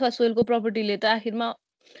 रक अथवा सोइलको प्रपर्टीले त आखिरमा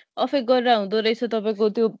अफेक्ट गरेर हुँदो रहेछ तपाईँको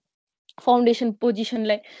त्यो फाउन्डेसन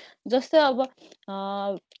पोजिसनलाई। जस्तै अब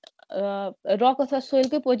रक अथवा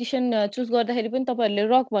सोइलकै पोजिसन चुज गर्दाखेरि पनि तपाईँहरूले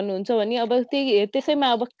रक भन्नुहुन्छ भने अब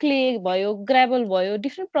त्यसैमा अब क्ले भयो, ग्राभल भयो,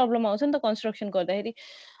 डिफ्रेन्ट प्रब्लम आउँछ नि त कन्स्ट्रक्सन गर्दाखेरि।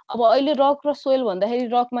 अब अहिले रक र सोइल भन्दाखेरि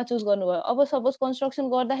रकमा चुज गर्नुभयो। अब सपोज कन्स्ट्रक्सन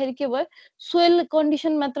गर्दाखेरि के भयो, सोइल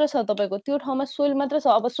कन्डिसन मात्र छ तपाईँको, त्यो ठाउँमा सोइल मात्र छ,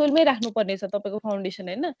 अब सोइलमै राख्नुपर्ने छ तपाईँको फाउन्डेसन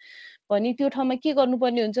होइन। भने त्यो ठाउँमा के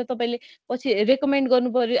गर्नुपर्ने हुन्छ, तपाईँले पछि रेकमेन्ड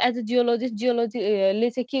गर्नुपर्यो एज अ जियोलोजिस्ट। ले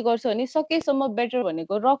चाहिँ के गर्छ भने सकेसम्म बेटर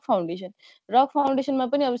भनेको रक फाउन्डेसन। रक फाउन्डेसनमा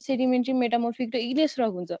पनि अब सेडिमेन्ट्री, मेटामोर्फिक र इग्नियस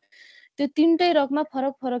रक हुन्छ। त्यो तीनटै रकमा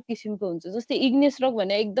फरक फरक किसिमको हुन्छ। जस्तै इग्नियस रक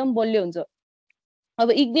भने एकदम बलियो हुन्छ।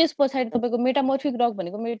 अब इग्नियस पछाडि तपाईँको मेटामोर्फिक रक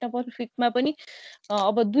भनेको, मेटामोर्फिकमा पनि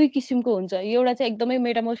अब 2 किसिमको हुन्छ। एउटा चाहिँ एकदमै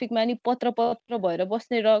मेटामोर्फिकमा नि पत्र पत्र भएर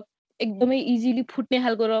बस्ने रक, एकदमै इजिली फुट्ने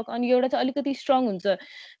खालको रक, अनि एउटा चाहिँ अलिकति स्ट्रङ हुन्छ।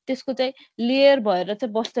 त्यसको चाहिँ लेयर भएर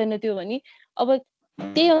चाहिँ बस्दैन त्यो भने। अब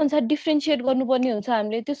त्यही अनुसार डिफ्रेन्सिएट गर्नुपर्ने हुन्छ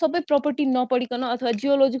हामीले। त्यो सबै प्रपर्टी नपढिकन अथवा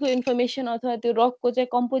जियोलोजीको इन्फर्मेसन अथवा त्यो रकको चाहिँ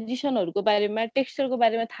कम्पोजिसनहरूको बारेमा, टेक्सचरको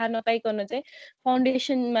बारेमा थाहा नपाइकन चाहिँ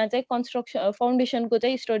फाउन्डेसनमा चाहिँ फाउन्डेसनको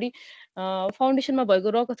चाहिँ स्टडी, फाउन्डेसनमा भएको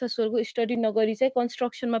रक अथवा सोइलको स्टडी नगरी चाहिँ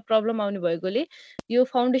कन्स्ट्रक्सनमा प्रब्लम आउने भएकोले यो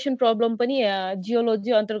फाउन्डेसन प्रब्लम पनि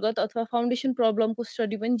जियोलोजी अन्तर्गत अथवा फाउन्डेसन प्रब्लमको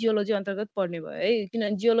स्टडी पनि जियोलोजी अन्तर्गत पर्ने भयो है।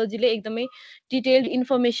 किनभने जियोलोजीले एकदमै डिटेल्ड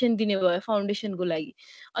इन्फर्मेसन दिने भयो फाउन्डेसनको लागि।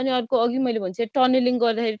 अनि अर्को अघि मैले भन्छ टनलिङ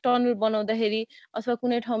गर्दाखेरि, टनल बनाउँदाखेरि अथवा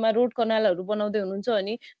कुनै ठाउँमा रोड कनालहरू बनाउँदै हुनुहुन्छ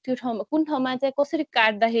भने त्यो ठाउँमा कुन ठाउँमा चाहिँ कसरी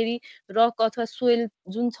काट्दाखेरि रक अथवा सोइल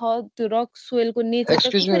जुन छ त्यो रक सोइलको नेचर चाहिँ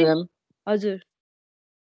एक्सक्युज मी कसरी। म्याम, हजुर,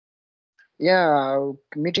 यहाँ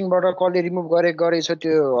मिटिङबाट कसले रिमुभ गरेछ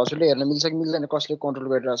त्यो हजुरले हेर्न मिल्छ कि मिल्दैन, कसले कन्ट्रोल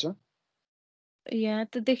गरिरहेछ? यहाँ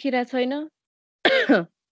त देखिरहेको छैन।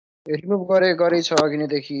 रिमुभ गरेछ अघि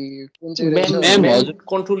नैदेखि, कुन चाहिँ म्याम रहेछ? म्याम म्याम हजुर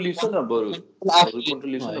कन्ट्रोल लिन्छ न बरु, हजुर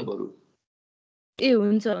कन्ट्रोल लिन्छ न बरु। ए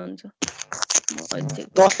हुन्छ हुन्छ, म अझै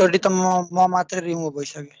 10:30 त म मात्रै रिमुभ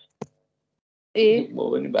भइसक्यो। ए म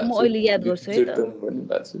पनि म भएको अहिले याद गर्छु है त। छु, पनि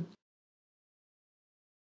भएको छु।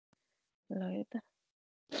 ल है त।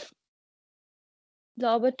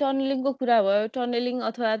 अब टनलिङको कुरा भयो। टनलिङ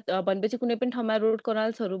अथवा भनेपछि कुनै पनि ठाउँमा रोड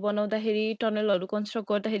कनाल्सहरू बनाउँदाखेरि, टनलहरू कन्स्ट्रक्ट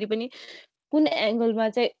गर्दाखेरि पनि कुन एङ्गलमा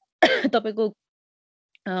चाहिँ तपाईँको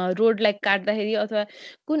रोडलाई काट्दाखेरि अथवा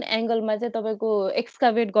कुन एङ्गलमा चाहिँ तपाईँको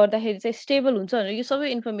एक्सकाभेट गर्दाखेरि चाहिँ स्टेबल हुन्छ भनेर यो सबै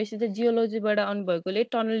इन्फर्मेसन चाहिँ जियोलोजीबाट आउनु भएकोले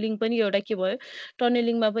टनलिङ पनि एउटा के भयो,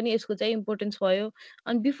 टनलिङमा पनि यसको चाहिँ इम्पोर्टेन्स भयो।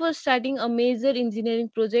 अनि before starting a major engineering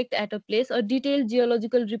project at a place, a detailed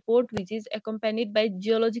geological report which is एक्कम्पेनिड by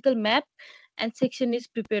geological map and section is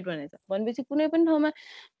prepared भनेको छ। भनेपछि कुनै पनि ठाउँमा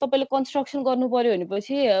तपाईँले कन्स्ट्रक्सन गर्नु पर्यो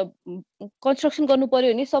भनेपछि कन्स्ट्रक्सन गर्नु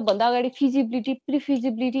पर्यो भने सबभन्दा अगाडि फिजिबिलिटी, प्री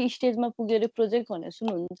फिजिबिलिटी स्टेजमा पुग्यो अरे प्रोजेक्ट भनेर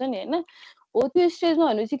सुन्नुहुन्छ नि होइन। हो त्यो स्टेजमा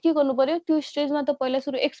भनेपछि के गर्नु पर्यो, त्यो स्टेजमा त पहिला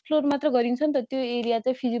सुरु एक्सप्लोर मात्र गरिन्छ नि त, त्यो एरिया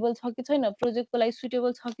चाहिँ फिजिबल छ कि छैन, प्रोजेक्टको लागि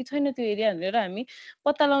सुटेबल छ कि छैन त्यो एरिया भनेर हामी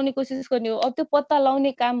पत्ता लगाउने कोसिस गर्ने हो। अब त्यो पत्ता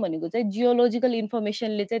लगाउने काम भनेको चाहिँ जियोलोजिकल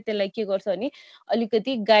इन्फर्मेसनले चाहिँ त्यसलाई के गर्छ भने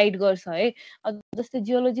अलिकति गाइड गर्छ है। अब जस्तै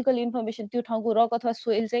जियोलोजिकल इन्फर्मेसन त्यो ठाउँको रक अथवा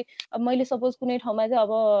सोइल चाहिँ, अब मैले सपोज कुनै ठाउँमा चाहिँ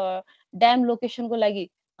अब ड्याम लोकेसनको लागि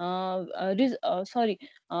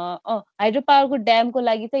हाइड्रो पावरको ड्यामको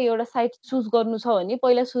लागि चाहिँ एउटा साइट चुज गर्नु छ भने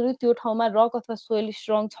पहिला सुरु त्यो ठाउँमा रक अथवा सोइल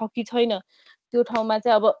स्ट्रङ छ कि छैन, त्यो ठाउँमा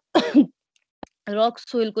चाहिँ अब रक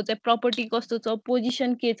सोइलको चाहिँ प्रपर्टी कस्तो छ,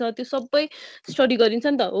 पोजिसन के छ, त्यो सबै स्टडी गरिन्छ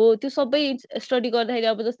नि त। हो त्यो सबै स्टडी गर्दाखेरि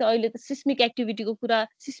अब जस्तै अहिले त सिस्मिक एक्टिभिटीको कुरा,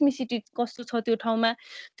 सिस्मिसिटी कस्तो छ त्यो ठाउँमा,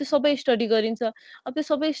 त्यो सबै स्टडी गरिन्छ। अब त्यो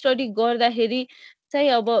सबै स्टडी गर्दाखेरि चाहिँ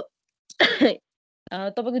अब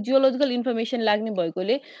तपाईँको जियोलोजिकल इन्फर्मेसन लाग्ने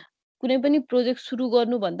भएकोले कुनै पनि प्रोजेक्ट सुरु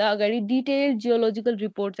गर्नुभन्दा अगाडि डिटेल जियोलोजिकल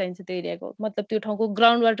रिपोर्ट चाहिन्छ त्यो एरियाको। मतलब त्यो ठाउँको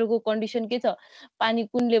ग्राउन्ड वाटरको कन्डिसन के छ, पानी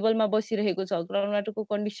कुन लेभलमा बसिरहेको छ, ग्राउन्ड वाटरको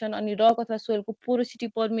कन्डिसन, अनि रक अथवा सोइलको पोरोसिटी,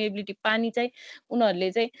 पर्मिएबिलिटी, पानी चाहिँ उनीहरूले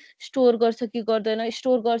चाहिँ स्टोर गर्छ कि गर्दैन,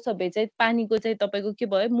 स्टोर गर्छ भए चाहिँ पानीको चाहिँ तपाईँको के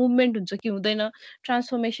भयो, मुभमेन्ट हुन्छ कि हुँदैन,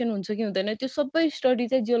 ट्रान्सफर्मेसन हुन्छ कि हुँदैन, त्यो सबै स्टडी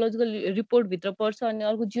चाहिँ जियोलोजिकल रिपोर्टभित्र पर्छ। अनि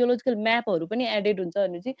अर्को जियोलोजिकल म्यापहरू पनि एडेड हुन्छ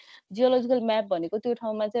भनेपछि जियोलोजिकल म्याप भनेको त्यो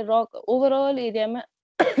ठाउँमा चाहिँ रक ओभरअल एरियामा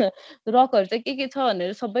रकहरू चाहिँ के छ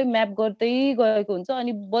भनेर सबै म्याप गर्दै गएको हुन्छ।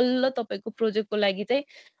 अनि बल्ल तपाईँको प्रोजेक्टको लागि चाहिँ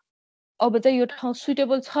अब चाहिँ यो ठाउँ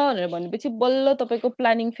सुटेबल छ भनेर भनेपछि बल्ल तपाईँको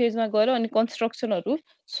प्लानिङ फेजमा गएर अनि कन्स्ट्रक्सनहरू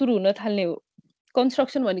सुरु हुन थाल्ने हो।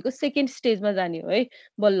 कन्स्ट्रक्सन भनेको सेकेन्ड स्टेजमा जाने हो है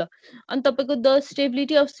बल्ल। अनि तपाईँको the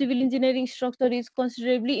stability of civil engineering structure is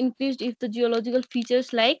considerably increase if the geological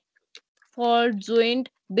features like fault, joint,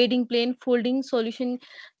 bedding plane, folding, solution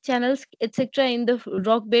channels, etc. in the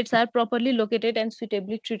rock beds are properly located and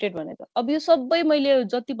suitably treated भनेको। अब यो सबै मैले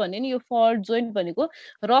जति भने नि यो fault, joint भनेको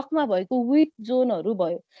रकमा भएको विक जोनहरू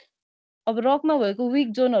भयो। अब रकमा भएको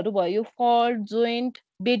विक जोनहरू भयो, यो fault, joint,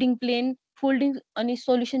 bedding plain, folding अनि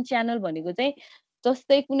सोल्युसन च्यानल भनेको चाहिँ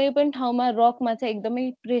जस्तै कुनै पनि ठाउँमा रकमा चाहिँ एकदमै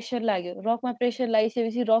प्रेसर लाग्यो, रकमा प्रेसर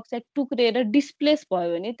लागिसकेपछि रक चाहिँ टुक्रिएर डिस्प्लेस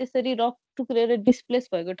भयो भने त्यसरी रक टुक्रिएर डिस्प्लेस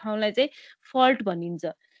भएको ठाउँलाई चाहिँ फल्ट भनिन्छ।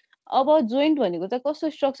 अब जोइन्ट भनेको चाहिँ कस्तो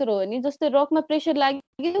स्ट्रक्चर हो भने जस्तै रकमा प्रेसर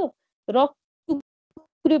लाग्यो, रक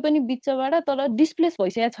टुक्रियो पनि बिचबाट तर डिस्प्लेस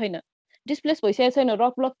भइसकेको छैन। डिस्प्लेस भइसकेको छैन,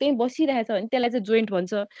 रक ब्लक त्यहीँ बसिरहेको छ भने त्यसलाई चाहिँ जोइन्ट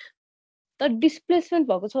भन्छ। तर डिस्प्लेसमेन्ट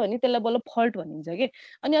भएको छ भने त्यसलाई बल्ल फल्ट भनिन्छ के।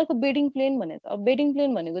 अनि अर्को बेडिङ प्लेन भनेको अब बेडिङ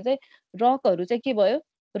प्लेन भनेको चाहिँ रकहरू चाहिँ के भयो,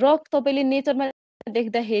 रक तपाईँले नेचरमा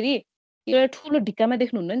देख्दाखेरि एउटा ठुलो ढिक्कामा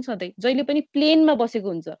देख्नुहुन्न नि सधैँ, जहिले पनि प्लेनमा बसेको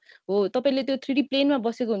हुन्छ हो। तपाईँले त्यो 3D प्लेनमा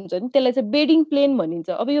बसेको हुन्छ नि त्यसलाई चाहिँ बेडिङ प्लेन भनिन्छ।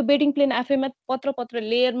 अब यो बेडिङ प्लेन आफैमा पत्र पत्र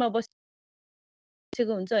लेयरमा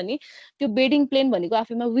बसेको हुन्छ अनि त्यो बेडिङ प्लेन भनेको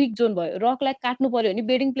आफैमा विक जोन भयो। रकलाई काट्नु पर्यो भने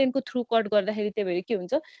बेडिङ प्लेनको थ्रु कट गर्दाखेरि त्यही भएर के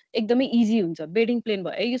हुन्छ, एकदमै इजी हुन्छ, बेडिङ प्लेन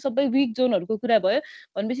भयो। यो सबै विक जोनहरूको कुरा भयो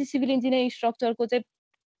भनेपछि सिभिल इन्जिनियरिङ स्ट्रक्चरको चाहिँ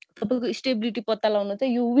तपाईँको स्टेबिलिटी पत्ता लगाउन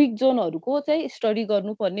चाहिँ यो विक जोनहरूको चाहिँ स्टडी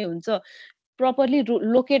गर्नुपर्ने हुन्छ, प्रपरली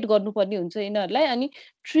लोकेट गर्नुपर्ने हुन्छ यिनीहरूलाई, अनि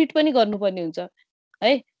ट्रिट पनि गर्नुपर्ने हुन्छ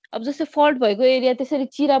है। अब जस्तै फल्ट भएको एरिया त्यसरी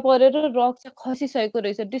चिरा परेर रक चाहिँ खसिसकेको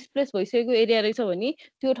रहेछ, डिस्प्लेस भइसकेको एरिया रहेछ भने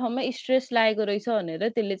त्यो ठाउँमा स्ट्रेस लागेको रहेछ भनेर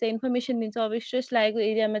त्यसले चाहिँ इन्फर्मेसन दिन्छ। अब स्ट्रेस लागेको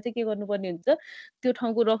एरियामा चाहिँ के गर्नुपर्ने हुन्छ, त्यो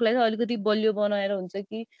ठाउँको रकलाई चाहिँ अलिकति बलियो बनाएर हुन्छ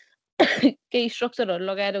कि केही स्ट्रक्चरहरू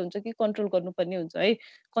लगाएर हुन्छ कि कन्ट्रोल गर्नुपर्ने हुन्छ है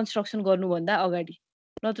कन्स्ट्रक्सन गर्नुभन्दा अगाडि,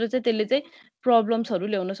 नत्र चाहिँ त्यसले चाहिँ प्रब्लम्सहरू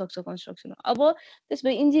ल्याउन सक्छ कन्स्ट्रक्सन। अब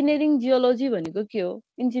त्यसमा इन्जिनियरिङ जियोलोजी भनेको के हो,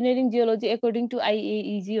 इन्जिनियरिङ जियोलोजी एकोर्डिङ टु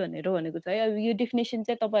आइएइजी भनेको छ है। अब यो डेफिनेसन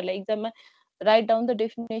चाहिँ तपाईँहरूलाई एक्जाममा write down the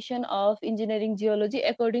definition of engineering geology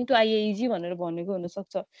according to आइएइजी भनेर भनेको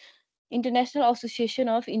हुनसक्छ, international association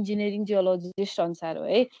of engineering geologist अनुसार हो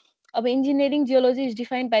है। अब engineering geology is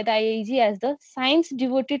defined by the आइएइजी as the science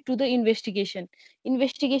devoted to the investigation.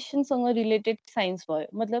 इन्भेस्टिगेसनसँग related science भयो,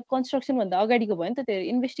 मतलब कन्स्ट्रक्सन भन्दा अगाडिको भयो नि त, त्यो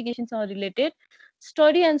इन्भेस्टिगेसनसँग related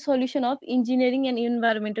study and solution of engineering and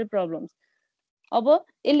environmental problems. अब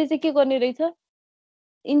यसले चाहिँ के गर्ने रहेछ,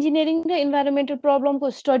 इन्जिनियरिङ र इन्भाइरोमेन्टल प्रब्लमको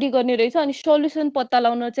स्टडी गर्ने रहेछ अनि सल्युसन पत्ता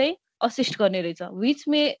लगाउन चाहिँ असिस्ट गर्ने रहेछ, which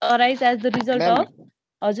may arise as the result ma'am, of.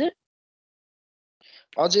 हजुर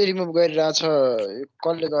अझै रिमुभ गरिरहेछ,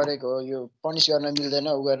 कसले गरेको हो यो पनिस गर्न मिल्दैन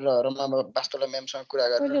उ गरेर रमा वास्तवलाई म्यामसँग कुरा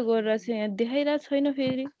गरेर कहिले गरेर चाहिँ यहाँ देखाइरहेको छैन।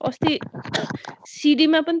 फेरि अस्ति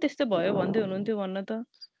सिडीमा पनि त्यस्तै भयो भन्दै हुनुहुन्थ्यो भन्न त।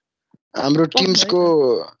 हाम्रो पक्नु है टिम्सको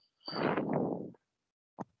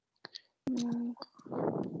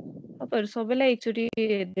तपाईँहरू सबैलाई एकचोटि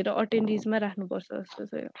हेरेर अटेन्डिजमा राख्नुपर्छ जस्तो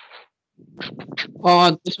छ यो।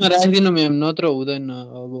 त्यसमा राखिदिनु म्याम, नत्र हुँदैन।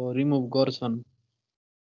 अब रिमुभ गर्छन्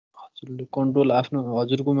हजुरले, कन्ट्रोल आफ्नो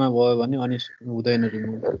हजुरकोमा भयो भने अनि हुँदैन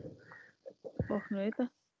रिमुभ। पक्नु है त।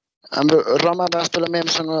 हाम्रो रमा वास्तवलाई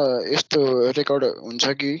म्यामसँग यस्तो रेकर्ड हुन्छ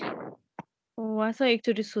कि उहाँसँग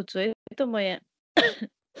एकचोटि सोध्छु है त। म यहाँ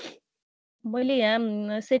मैले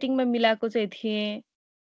यहाँ सेटिङमा मिलाएको चाहिँ थिएँ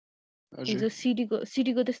हिजो,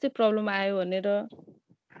 सिडीको त्यस्तै प्रब्लम आयो भनेर।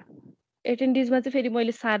 एटेन्डिजमा चाहिँ फेरि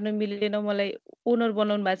मैले सार्न मिलेन, मलाई ओनर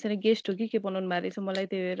बनाउनु भएको छैन, गेस्ट हो कि के बनाउनु भएको रहेछ मलाई,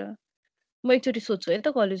 त्यही भएर म एकचोटि सोध्छु है त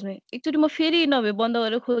कलेजमै। एकचोटि म फेरि नभए बन्द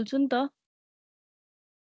गरेर खोल्छु नि त।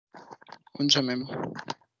 हुन्छ म्याम।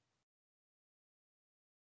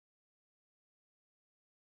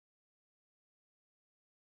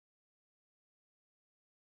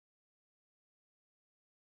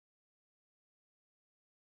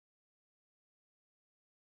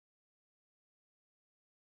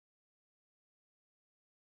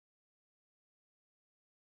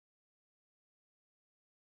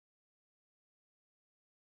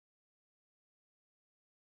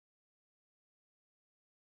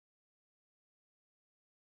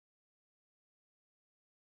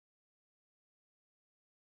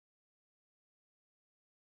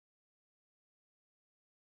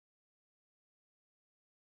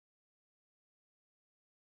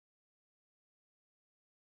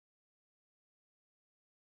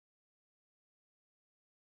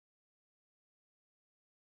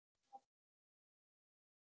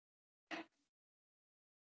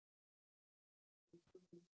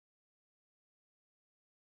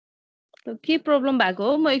 के प्रब्लम भएको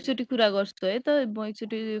हो म एकचोटि कुरा गर्छु है त। म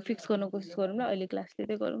एकचोटि फिक्स गर्न कोसिस गरौँ न, अहिले क्लास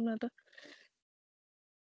लिँदै गरौँ न त।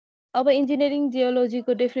 अब इन्जिनियरिङ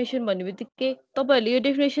जियोलोजीको डेफिनेसन भन्ने बित्तिकै तपाईँहरूले यो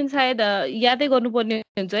डेफिनेसन सायद यादै गर्नुपर्ने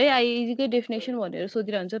हुन्छ है, आइएजीकै डेफिनेसन भनेर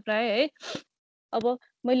सोधिरहन्छ प्राय है। अब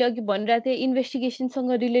मैले अघि भनिरहेको थिएँ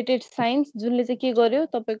इन्भेस्टिगेसनसँग रिलेटेड साइन्स, जुनले चाहिँ के गर्यो,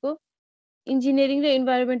 तपाईँको इन्जिनियरिङ र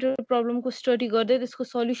इन्भाइरोमेन्टल प्रब्लमको स्टडी गर्दै त्यसको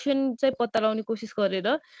सल्युसन चाहिँ पत्ता लगाउने कोसिस गरेर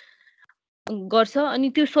गर्छ। अनि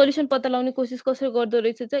त्यो सल्युसन पत्ता लगाउने कोसिस कसरी गर्दो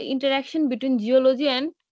रहेछ चाहिँ interaction between geology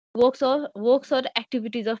and works or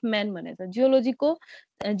activities of man भनेको छ।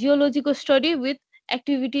 जियोलोजीको study with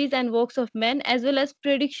activities and works of man as well as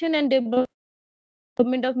prediction and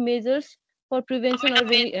development of measures for prevention or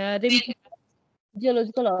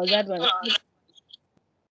geological hazard भनेर।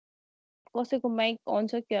 कसैको माइक अन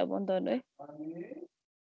छ क्या, बन्द गर्नु है।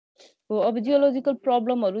 हो अब जियोलोजिकल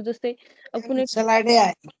प्रब्लमहरु जस्तै अब कुनै स्लाइडै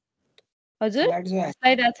आयो हजुर स्लाइड जो आयो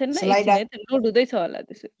स्लाइड आएको छैन स्लाइड एकछिन है त लोड हुँदैछ होला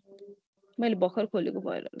त्यसो मैले भर्खर खोलेको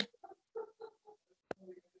भएर होला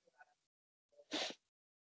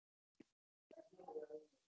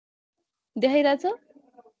देखाइरहेछ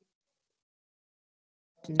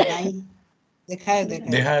नाइ देखायो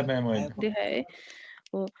देखायो म्याम अहिले देखाए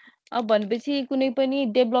हो अब भनेपछि कुनै पनि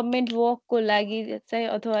डेभलपमेन्ट वर्कको लागि चाहिँ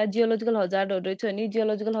अथवा जियोलोजिकल हजार्डहरु छ भने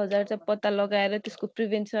जियोलोजिकल हजार्ड चाहिँ पत्ता लगाएर त्यसको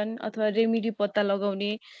प्रिभेन्सन अथवा रेमेडी पत्ता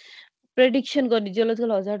लगाउने प्रेडिक्सन गर्ने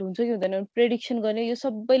जियोलोजिकल हजार्ड हुन्छ कि हुँदैन प्रेडिक्सन गर्ने यो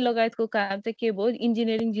सबै लगायतको काम चाहिँ के भयो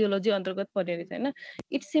इन्जिनियरिङ जियोलोजी अन्तर्गत पर्ने रहेछ हैन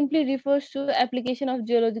it simply refers to application of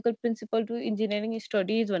geological principal to engineering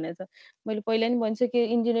studies भनेको छ मैले पहिला नि भनिसकेँ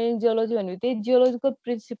इन्जिनियरिङ जियोलोजी भनेको त्यही जियोलोजिकल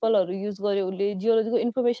प्रिन्सिपलहरु युज गर्यो उसले जियोलोजिकल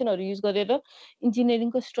इन्फर्मेसनहरु युज गरेर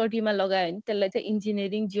इन्जिनियरिङको स्टडीमा लगायो भने त्यसलाई चाहिँ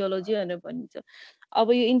इन्जिनियरिङ जियोलोजी भनेर भनिन्छ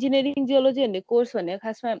अब यो इन्जिनियरिङ जियोलोजी भन्ने कोर्स भनेको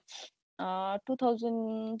खासमा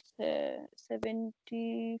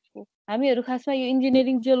 2074 हामीहरु खासमा यो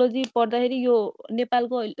इन्जिनियरिङ जियोलोजी पढ्दाखेरि यो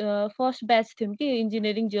नेपालको फर्स्ट ब्याच थियौं कि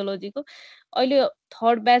इन्जिनियरिङ जियोलोजीको अहिले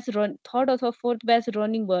थर्ड अथवा फोर्थ ब्याच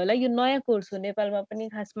रनिङ भयो होला यो नयाँ कोर्स हो नेपालमा पनि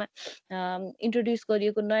खासमा इन्ट्रोड्युस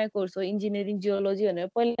गरिएको नयाँ कोर्स हो इन्जिनियरिङ जियोलोजी भनेर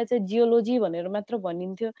पहिला चाहिँ जियोलोजी भनेर मात्र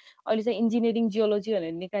भनिन्थ्यो अहिले चाहिँ इन्जिनियरिङ जियोलोजी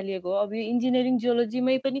भनेर निकालिएको हो अब यो इन्जिनियरिङ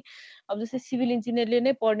जियोलोजीमै पनि अब जस्तै सिभिल इन्जिनियरले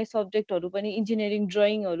नै पढ्ने सब्जेक्टहरु पनि इन्जिनियरिङ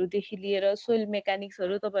ड्रइङहरुदेखि लिएर सोइल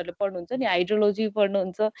मेकानिक्सहरु तपाईहरुले पढ्नुहुन्छ नि हाइड्रोलोजी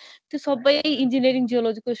पढ्नुहुन्छ त्यो सबै इन्जिनियरिङ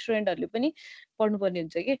जियोलोजीको स्टुडेन्टहरुले पनि पढ्नुपर्ने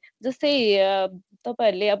हुन्छ के जस्तै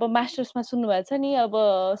तपाईहरुले अब मास्टर्समा सुन्नु भएको छ नि अब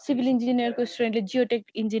सिभिल इन्जिनियरको स्टुडेन्टले जियोटेक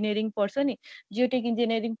इन्जिनियरिङ पढ्छ नि जियोटेक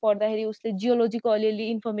इन्जिनियरिङ पढ्दाखेरि उसले जियोलोजीको अलिअलि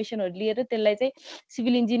इन्फर्मेसनहरु लिएर त्यसलाई चाहिँ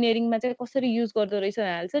सिभिल इन्जिनियरिङमा चाहिँ कसरी युज गर्दो रहेछ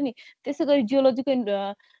हाल्छ नि त्यसैगरी जियोलोजीको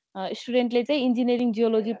स्टुडेन्टले चाहिँ इन्जिनियरिङ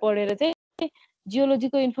जियोलोजी पढेर चाहिँ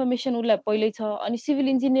जियोलोजीको इन्फर्मेसन उसलाई पहिल्यै छ अनि सिभिल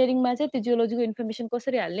इन्जिनियरिङमा चाहिँ त्यो जियोलोजीको इन्फर्मेसन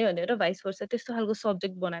कसरी हाल्ने भनेर भाइस वर्सा त्यस्तो खालको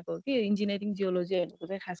सब्जेक्ट बनाएको हो कि इन्जिनियरिङ जियोलोजी भनेको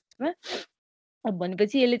चाहिँ खासमा अब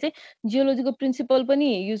भनेपछि यसले चाहिँ जियोलोजीको प्रिन्सिपल पनि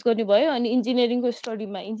युज गर्ने भयो अनि इन्जिनियरिङको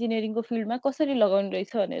स्टडीमा इन्जिनियरिङको फिल्डमा कसरी लगाउने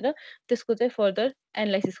रहेछ भनेर त्यसको चाहिँ फर्दर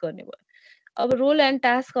एनालाइसिस गर्ने भयो अब role and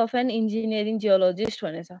task of an engineering geologist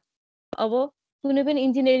भनेछ अब कुनै पनि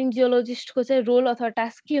इन्जिनियरिङ जियोलोजिस्टको चाहिँ रोल अथवा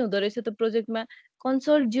टास्क के हुँदो रहेछ त प्रोजेक्टमा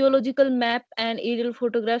consult geological map and Ariel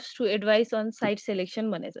photographs to advice on site selection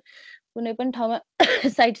भनेछ कुनै पनि ठाउँमा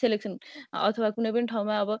साइट सेलेक्सन अथवा कुनै पनि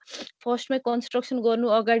ठाउँमा अब फर्स्टमै कन्स्ट्रक्सन गर्नु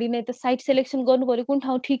अगाडि नै त साइट सेलेक्सन गर्नु पर्यो कुन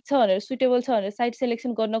ठाउँ ठिक छ भनेर सुटेबल छ भनेर साइट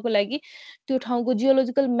सेलेक्सन गर्नको लागि त्यो ठाउँको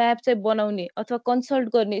जियोलोजिकल म्याप चाहिँ बनाउने अथवा कन्सल्ट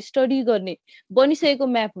गर्ने स्टडी गर्ने बनिसकेको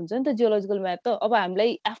म्याप हुन्छ नि त जियोलोजिकल म्याप त अब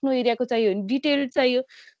हामीलाई आफ्नो एरियाको चाहियो भने डिटेल्ड चाहियो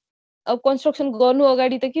अब कन्स्ट्रक्सन गर्नु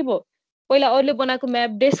अगाडि त के भयो पहिला अरूले बनाएको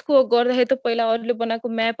म्याप डेस्कको गर्दाखेरि त पहिला अरूले बनाएको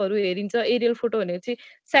म्यापहरु हेरिन्छ एरियल फोटो भनेपछि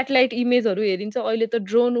स्याटेलाइट इमेजहरु हेरिन्छ अहिले त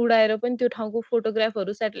ड्रोन उडाएर पनि त्यो ठाउँको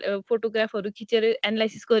फोटोग्राफहरु खिचेर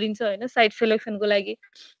एनालाइसिस गरिन्छ हैन साइट सिलेक्सनको लागि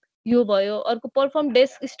यो भयो अर्को perform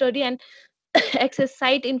desk study and access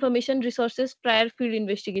site information resources prior field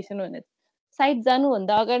investigation भनेर साइट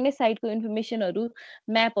जानुभन्दा अगाडि नै साइटको इन्फर्मेसनहरु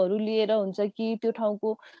म्यापहरु लिएर हुन्छ कि त्यो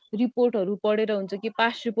ठाउँको रिपोर्टहरु पढेर हुन्छ कि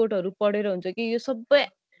पास्ट रिपोर्टहरु पढेर हुन्छ कि यो सबै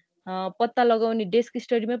पत्ता लगाउने डेस्क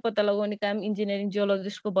स्टडीमै पत्ता लगाउने काम इन्जिनियरिङ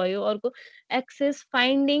जियोलोजिस्टको भयो अर्को access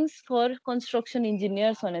findings for construction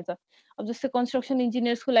engineers भनेछ अब जस्तै कन्स्ट्रक्सन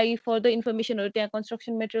इन्जिनियर्सको लागि फर्दर इन्फर्मेसनहरु त्यहाँ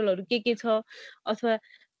कन्स्ट्रक्सन मेटेरियलहरु के छ अथवा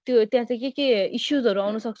त्यो त्यहाँ चाहिँ के इस्युजहरु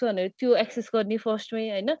आउन सक्छ भनेर त्यो एक्सेस गर्ने फर्स्टमै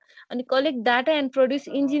हैन अनि collect data and produce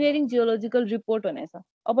engineering geological report भनेछ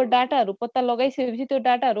अब डाटाहरु पत्ता लगाइसकेपछि त्यो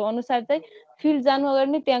डाटाहरु अनुसार चाहिँ फिल्ड जानु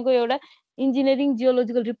अगाडि नै त्यहाँको एउटा इन्जिनियरिङ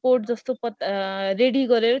जियोलोजिकल रिपोर्ट जस्तो रेडी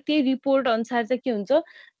गरेर त्यही रिपोर्ट अनुसार चाहिँ के हुन्छ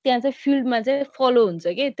त्यहाँ चाहिँ फिल्डमा चाहिँ फलो हुन्छ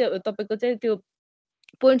के त्यो तपाईको चाहिँ त्यो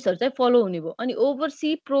पोइन्ट्सहरु चाहिँ फलो हुने भयो अनि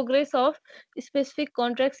ओभरसी progress of specific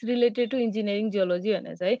contracts related to engineering geology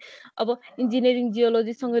भनेर चाहिँ अब इन्जिनियरिङ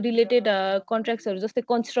जियोलोजीसँग रिलेटेड कन्ट्र्याक्ट्सहरु जस्तै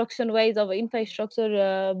कन्स्ट्रक्सन वाइज अब इन्फ्रास्ट्रक्चर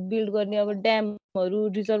बिल्ड गर्ने अब ड्यामहरु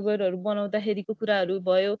रिजर्भरहरु बनाउँदाखेरिको कुराहरु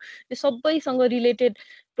भयो यो सबैसँग रिलेटेड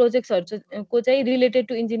प्रोजेक्ट्सहरु को चाहिँ रिलेटेड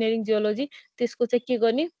टु इन्जिनियरिङ जियोलोजी त्यसको चाहिँ के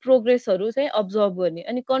गर्ने प्रोग्रेसहरु चाहिँ अब्जर्भ गर्ने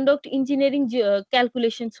अनि कन्डक्ट इन्जिनियरिङ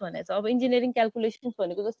क्याल्कुलेसन्स भनेछ अब इन्जिनियरिङ क्याल्कुलेसन्स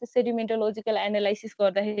भनेको जस्तै सेडिमेन्टोलोजिकल एनालाइसिस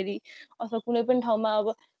गर्दाखेरि अथवा कुनै पनि ठाउँमा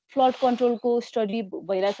अब फ्लड कन्ट्रोलको स्टडी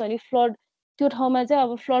भइरहेछ भने फ्लड त्यो ठाउँमा चाहिँ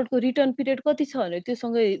अब फ्लडको रिटर्न पिरियड कति छ भने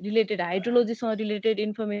त्योसँग रिलेटेड हाइड्रोलोजीसँग रिलेटेड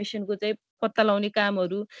इन्फर्मेसनको चाहिँ पत्ता लगाउने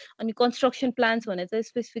कामहरु अनि कन्स्ट्रक्सन प्लान्स भने चाहिँ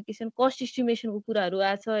स्पेसिफिकेसन कस्ट एस्टिमेसनको कुराहरु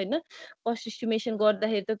आछ हैन कस्ट एस्टिमेसन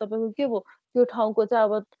गर्दाखेरि त तपाईको के भयो त्यो ठाउँको चाहिँ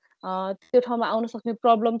अब त्यो ठाउँमा आउन सक्ने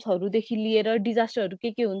प्रब्लम्सहरूदेखि लिएर डिजास्टरहरू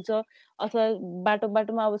के हुन्छ, अथवा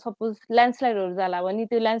बाटोमा अब सपोज ल्यान्डस्लाइडहरू जाला भने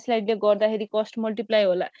त्यो ल्यान्डस्लाइडले गर्दाखेरि कस्ट मल्टिप्लाई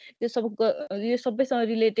होला, यो सबैसँग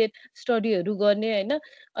रिलेटेड स्टडीहरू गर्ने होइन।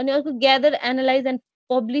 अनि अर्को gather, analyse and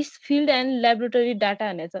publish field and laboratory data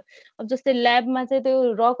भन्ने छ। अब जस्तै ल्याबमा चाहिँ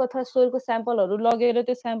त्यो रक अथवा सोइलको स्याम्पलहरू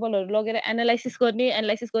लगेर एनालाइसिस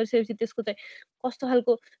गरिसकेपछि त्यसको चाहिँ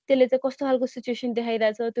त्यसले चाहिँ कस्तो खालको सिचुएसन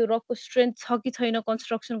देखाइरहेछ, त्यो रकको स्ट्रेन्थ छ कि छैन,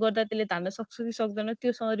 कन्स्ट्रक्सन गर्दा त्यसले धान्न सक्छ कि सक्दैन,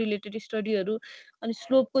 त्योसँग रिलेटेड स्टडीहरू। अनि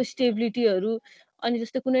स्लोपको स्टेबिलिटीहरू, अनि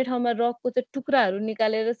जस्तै कुनै ठाउँमा रकको चाहिँ टुक्राहरू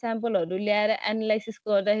निकालेर स्याम्पलहरू ल्याएर एनालाइसिस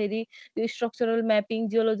गर्दाखेरि यो स्ट्रक्चरल म्यापिङ,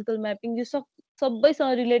 जियोलोजिकल म्यापिङ, यो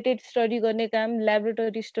सबैसँग रिलेटेड स्टडी गर्ने काम,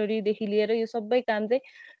 ल्याबोरेटरी स्टडीदेखि लिएर यो सबै काम चाहिँ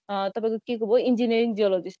तपाईँको के को भयो, इन्जिनियरिङ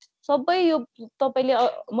जियोलोजिस्ट। सबै यो तपाईँले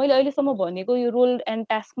मैले अहिलेसम्म भनेको यो रोल एन्ड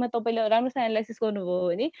टास्कमा तपाईँले राम्रोसँग एनालाइसिस गर्नुभयो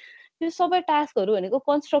भने यो सबै टास्कहरू भनेको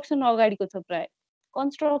कन्स्ट्रक्सन अगाडिको छ। प्रायः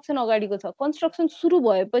कन्स्ट्रक्सन अगाडिको छ। कन्स्ट्रक्सन सुरु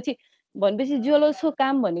भएपछि भनेपछि जियोलोजीको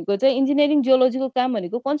काम भनेको चाहिँ, इन्जिनियरिङ जियोलोजीको काम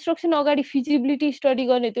भनेको कन्स्ट्रक्सन अगाडि फिजिबिलिटी स्टडी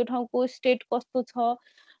गर्ने, त्यो ठाउँको स्टेट कस्तो छ,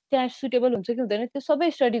 त्यहाँ सुटेबल हुन्छ कि हुँदैन, त्यो सबै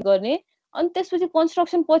स्टडी गर्ने। अनि त्यसपछि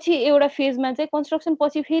कन्स्ट्रक्सन पछि एउटा फेजमा चाहिँ, कन्स्ट्रक्सन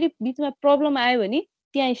पछि फेरि बिचमा प्रब्लम आयो भने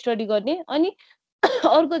त्यहाँ स्टडी गर्ने। अनि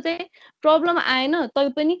अर्को चाहिँ प्रब्लम आएन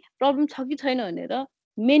तैपनि प्रब्लम छ कि छैन भनेर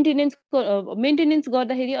मेन्टेनेन्स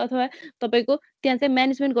गर्दाखेरि, अथवा तपाईँको त्यहाँ चाहिँ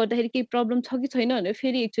म्यानेजमेन्ट गर्दाखेरि केही प्रब्लम छ कि छैन भनेर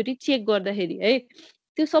फेरि एकचोटि चेक गर्दाखेरि है,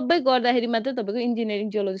 त्यो सबै गर्दाखेरि मात्र तपाईँको इन्जिनियरिङ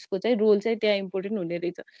जियोलोजिस्टको चाहिँ रोल चाहिँ त्यहाँ इम्पोर्टेन्ट हुने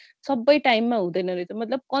रहेछ। सबै टाइममा हुँदैन रहेछ।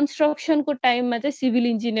 मतलब कन्स्ट्रक्सनको टाइममा चाहिँ सिभिल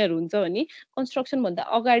इन्जिनियर हुन्छ भने कन्स्ट्रक्सनभन्दा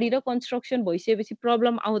अगाडि र कन्स्ट्रक्सन भइसकेपछि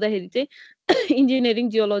प्रब्लम आउँदाखेरि चाहिँ इन्जिनियरिङ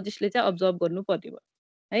जियोलोजिस्टले चाहिँ अब्जर्भ गर्नुपर्ने भयो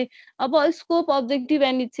है। अब scope, objective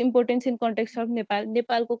and it's importance in context of Nepal.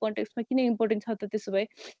 नेपालको कन्टेक्स्टमा किन इम्पोर्टेन्ट छ त त्यसो भए?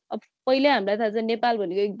 अब पहिल्यै हामीलाई थाहा छ नेपाल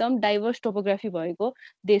भनेको एकदम डाइभर्स टोपोग्राफी भएको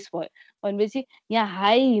देश भयो भनेपछि यहाँ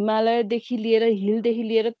हाई हिमालयदेखि लिएर हिलदेखि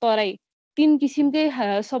लिएर तराई 3 किसिमकै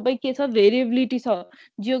सबै के छ, भेरिएबिलिटी छ।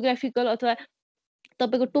 जियोग्राफिकल अथवा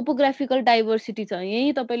तपाईँको टोपोग्राफिकल डाइभर्सिटी छ।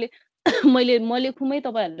 यही तपाईँले मैले मलेखुमै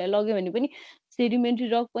तपाईँहरूलाई लग्यो भने पनि सेडिमेन्ट्री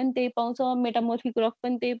रक पनि त्यही पाउँछ, मेटामोर्फिक रक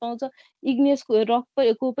पनि त्यही पाउँछ, इग्नियसको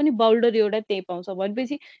रकको पनि बाउल्डर एउटा त्यही पाउँछ।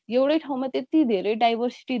 भनेपछि एउटै ठाउँमा त्यति धेरै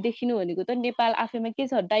डाइभर्सिटी देखिनु भनेको त नेपाल आफैमा के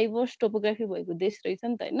छ, डाइभर्स टोपोग्राफी भएको देश रहेछ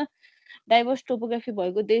नि त होइन। डाइभर्स टोपोग्राफी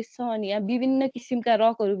भएको देश छ अनि यहाँ विभिन्न किसिमका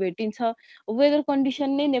रकहरू भेटिन्छ। वेदर कन्डिसन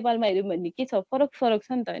नै नेपालमा हेऱ्यौँ भने के छ, फरक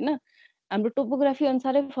छ नि त होइन। हाम्रो टोपोग्राफी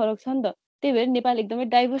अनुसारै फरक छ नि त। त्यही भएर नेपाल एकदमै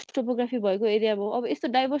डाइभर्स टोपोग्राफी भएको एरिया भयो। अब यस्तो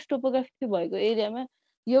डाइभर्स टोपोग्राफी भएको एरियामा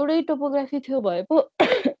एउटै टोपोग्राफी थियो भए पो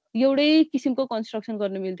एउटै किसिमको कन्स्ट्रक्सन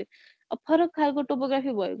गर्न मिल्थ्यो। अब फरक खालको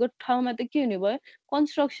टोपोग्राफी भएको ठाउँमा त के हुने भयो,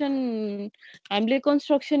 हामीले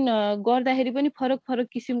कन्स्ट्रक्सन गर्दाखेरि पनि फरक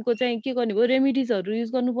किसिमको चाहिँ के गर्ने भयो, रेमिडिजहरू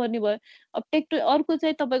युज गर्नुपर्ने भयो। अब अर्को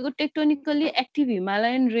चाहिँ तपाईँको टेक्टोनिकल्ली एक्टिभ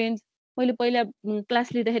हिमालयन रेन्ज, मैले पहिला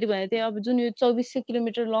क्लास लिँदाखेरि भनेको थिएँ। अब जुन यो 2400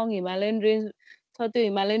 किलोमिटर लङ हिमालयन रेन्ज छ, त्यो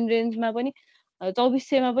हिमालयन रेन्जमा पनि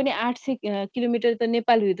 2400मा पनि 800 किलोमिटर त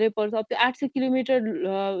नेपालभित्रै पर्छ। अब त्यो 800 किलोमिटर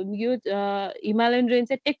यो हिमालयन रेन्ज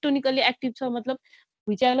चाहिँ टेक्टोनिकल्ली एक्टिभ छ, मतलब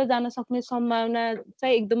भुइँचालो जान सक्ने सम्भावना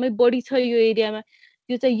चाहिँ एकदमै बढी छ यो एरियामा।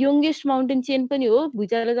 यो चाहिँ यङ्गेस्ट माउन्टेन चेन पनि हो,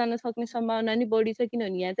 भुइँचालो जान सक्ने सम्भावना नि बढी छ,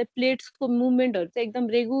 किनभने यहाँ चाहिँ प्लेट्सको मुभमेन्टहरू चाहिँ एकदम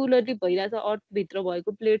रेगुलरली भइरहेछ, अर्थभित्र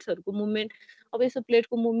भएको प्लेट्सहरूको मुभमेन्ट। अब यसो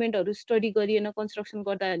प्लेटको मुभमेन्टहरू स्टडी गरिएन कन्स्ट्रक्सन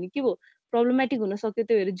गर्दा भने के भयो, प्रब्लमेटिक हुन सक्यो।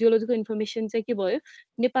 त्यही भएर जियोलोजिकल इन्फर्मेसन चाहिँ के भयो,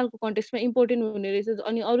 नेपालको कन्टेक्स्टमा इम्पोर्टेन्ट हुने रहेछ।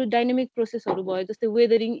 अनि अरू डाइनामिक प्रोसेसहरू भयो, जस्तै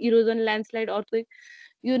वेदरिङ, इरोजन, ल्यान्डस्लाइड, अर्थक्वेक,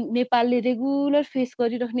 यो नेपालले रेगुलर फेस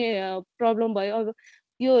गरिराख्ने प्रब्लम भयो। अब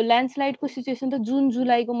यो ल्यान्डस्लाइडको सिचुएसन त जुन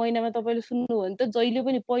जुलाईको महिनामा तपाईँले सुन्नुभयो भने त जहिले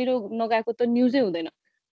पनि पहिरो नगएको त न्युजै हुँदैन।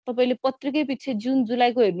 तपाईँले पत्रिकै पछि जुन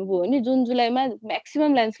जुलाईको हेर्नुभयो भने जुन जुलाईमा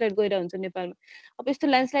म्याक्सिमम ल्यान्डस्लाइड गइरहेको हुन्छ नेपालमा। अब यस्तो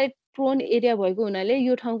ल्यान्डस्लाइड प्रोन एरिया भएको हुनाले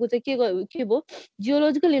यो ठाउँको चाहिँ के भयो,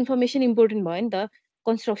 जियोलोजिकल इन्फर्मेसन इम्पोर्टेन्ट भयो नि त।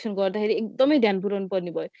 कन्स्ट्रक्सन गर्दाखेरि एकदमै ध्यान पुर्याउनु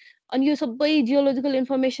पर्ने भयो। अनि यो सबै जियोलोजिकल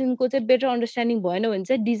इन्फर्मेसनको चाहिँ बेटर अन्डरस्ट्यान्डिङ भएन भने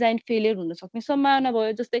चाहिँ डिजाइन फेलियर हुन सक्ने सम्भावना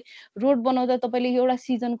भयो। जस्तै रोड बनाउँदा तपाईँले एउटा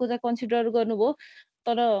सिजनको चाहिँ कन्सिडर गर्नुभयो,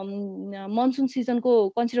 तर मनसुन सिजनको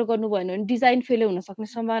कन्सिडर गर्नु भएन भने डिजाइन फेल हुन सक्ने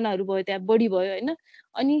सम्भावनाहरू भयो, त्यहाँ बढी भयो होइन।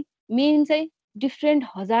 अनि मेन चाहिँ डिफ्रेन्ट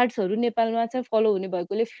हजार्ड्सहरू नेपालमा चाहिँ फलो हुने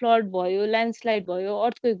भएकोले फ्लड भयो, ल्यान्डस्लाइड भयो,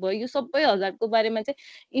 अर्थक्वेक भयो, यो सबै हजार्डको बारेमा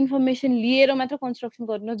चाहिँ इन्फर्मेसन लिएर मात्र कन्स्ट्रक्सन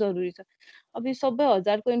गर्न जरुरी छ। अब यो सबै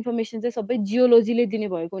हजारको इन्फर्मेसन चाहिँ सबै जियोलोजीले दिने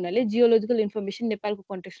भएको हुनाले जियोलोजिकल इन्फर्मेसन नेपालको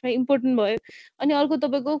कन्टेक्स्टमा इम्पोर्टेन्ट भयो। अनि अर्को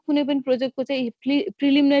तपाईँको कुनै पनि प्रोजेक्टको चाहिँ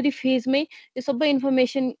प्रिलिमिनरी फेजमै यो सबै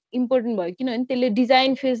इन्फर्मेसन इम्पोर्टेन्ट भयो, किनभने त्यसले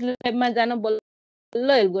डिजाइन फेजमा जान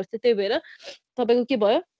बल्ल हेल्प गर्छ। त्यही भएर तपाईँको के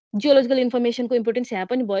भयो, जियोलोजिकल इन्फर्मेसनको इम्पोर्टेन्स यहाँ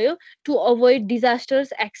पनि भयो to avoid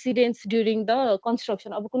disasters accidents during the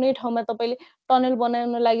construction. अब कुनै ठाउँमा तपाईँले टनल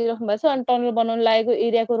बनाउन लागिराख्नु भएको छ अनि टनल बनाउन लागेको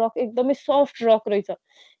एरियाको रक एकदमै सफ्ट रक रहेछ,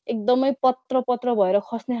 एकदमै पत्र भएर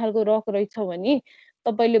खस्ने खालको रक रहेछ भने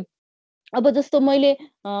तपाईँले अब जस्तो मैले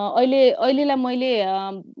अहिलेलाई मैले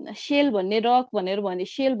सेल भन्ने रक भनेर भने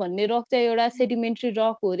सेल भन्ने रक चाहिँ एउटा सेडिमेन्ट्री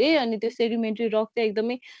रक हो रे अनि त्यो सेडिमेन्ट्री रक चाहिँ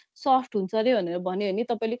एकदमै सफ्ट हुन्छ अरे भनेर भन्यो भने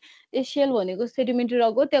तपाईँले ए सेल भनेको सेडिमेन्ट्री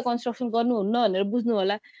रक हो त्यहाँ कन्स्ट्रक्सन गर्नुहुन्न भनेर बुझ्नु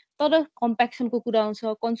होला। तर कम्प्याक्सनको कुरा आउँछ,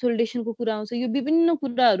 कन्सोलिडेसनको कुरा आउँछ, यो विभिन्न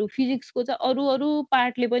कुराहरू फिजिक्सको चाहिँ अरू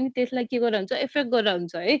पार्टले पनि त्यसलाई के गरेर हुन्छ इफेक्ट गरेर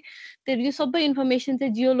हुन्छ है। त्यो यो सबै इन्फर्मेसन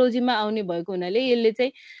चाहिँ जियोलोजीमा आउने भएको हुनाले यसले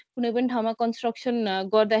चाहिँ कुनै पनि ठाउँमा कन्स्ट्रक्सन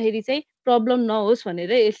गर्दाखेरि चाहिँ प्रब्लम नहोस्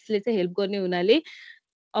भनेर यसले चाहिँ हेल्प गर्ने हुनाले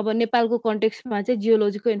अब नेपालको कन्टेक्स्टमा चाहिँ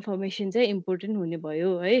जियोलोजीको इन्फर्मेसन चाहिँ इम्पोर्टेन्ट हुने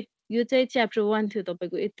भयो है। यो चाहिँ च्याप्टर 1 थियो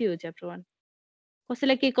तपाईँको, यति हो च्याप्टर 1।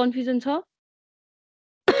 कसैलाई केही कन्फ्युजन छ?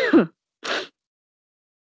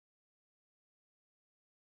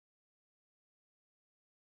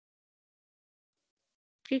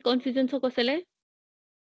 के कन्फ्युजन छ कसैलाई?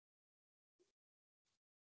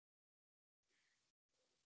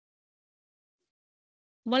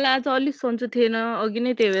 मलाई आज अलिक सन्चो थिएन अघि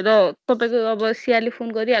नै, त्यही भएर तपाईँको अब सियाले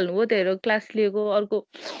फोन गरिहाल्नुभयो, त्यही भएर क्लास लिएको, अर्को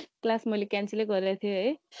क्लास मैले क्यान्सलै गरेको थिएँ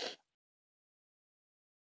है।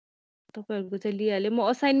 तपाईँहरूको चाहिँ लिइहालेँ। म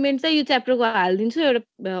असाइनमेन्ट चाहिँ यो च्याप्टरको हालिदिन्छु,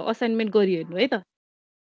 एउटा असाइनमेन्ट गरिहेर्नु है त।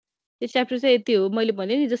 यो च्याप्टर चाहिँ यति हो, मैले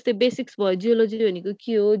भने नि जस्तै बेसिक्स भयो, जियोलोजी भनेको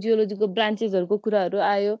के हो, जियोलोजीको ब्रान्चेसहरूको कुराहरू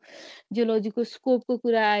आयो, जियोलोजीको स्कोपको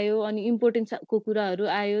कुरा आयो, अनि इम्पोर्टेन्सको कुराहरू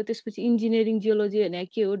आयो। त्यसपछि इन्जिनियरिङ जियोलोजी भनेको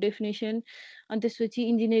के हो डेफिनेसन, अनि त्यसपछि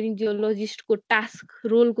इन्जिनियरिङ जियोलोजिस्टको टास्क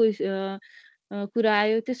रोलको कुरा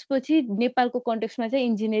आयो। त्यसपछि नेपालको कन्टेक्स्टमा चाहिँ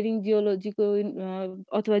इन्जिनियरिङ जियोलोजीको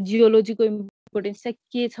अथवा जियोलोजीको इम्पोर्टेन्स चाहिँ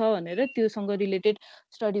के छ भनेर त्योसँग रिलेटेड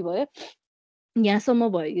स्टडी भयो। यहाँसम्म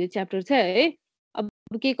भयो यो च्याप्टर चाहिँ है। अब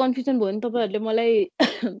केही कन्फ्युजन भयो भने तपाईँहरूले मलाई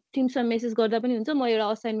टिम्समा मेसेज गर्दा पनि हुन्छ। म एउटा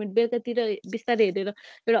असाइनमेन्ट बेलुकातिर बिस्तारै हेरेर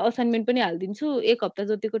एउटा असाइनमेन्ट पनि हालिदिन्छु। 1 हप्ता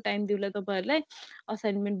जतिको टाइम दिउँला तपाईँहरूलाई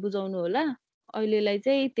असाइनमेन्ट बुझाउनु होला। अहिलेलाई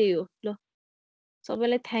चाहिँ त्यही हो। ल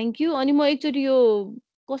सबैलाई थ्याङ्क यू। अनि म एकचोटि यो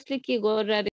कसले के गरेर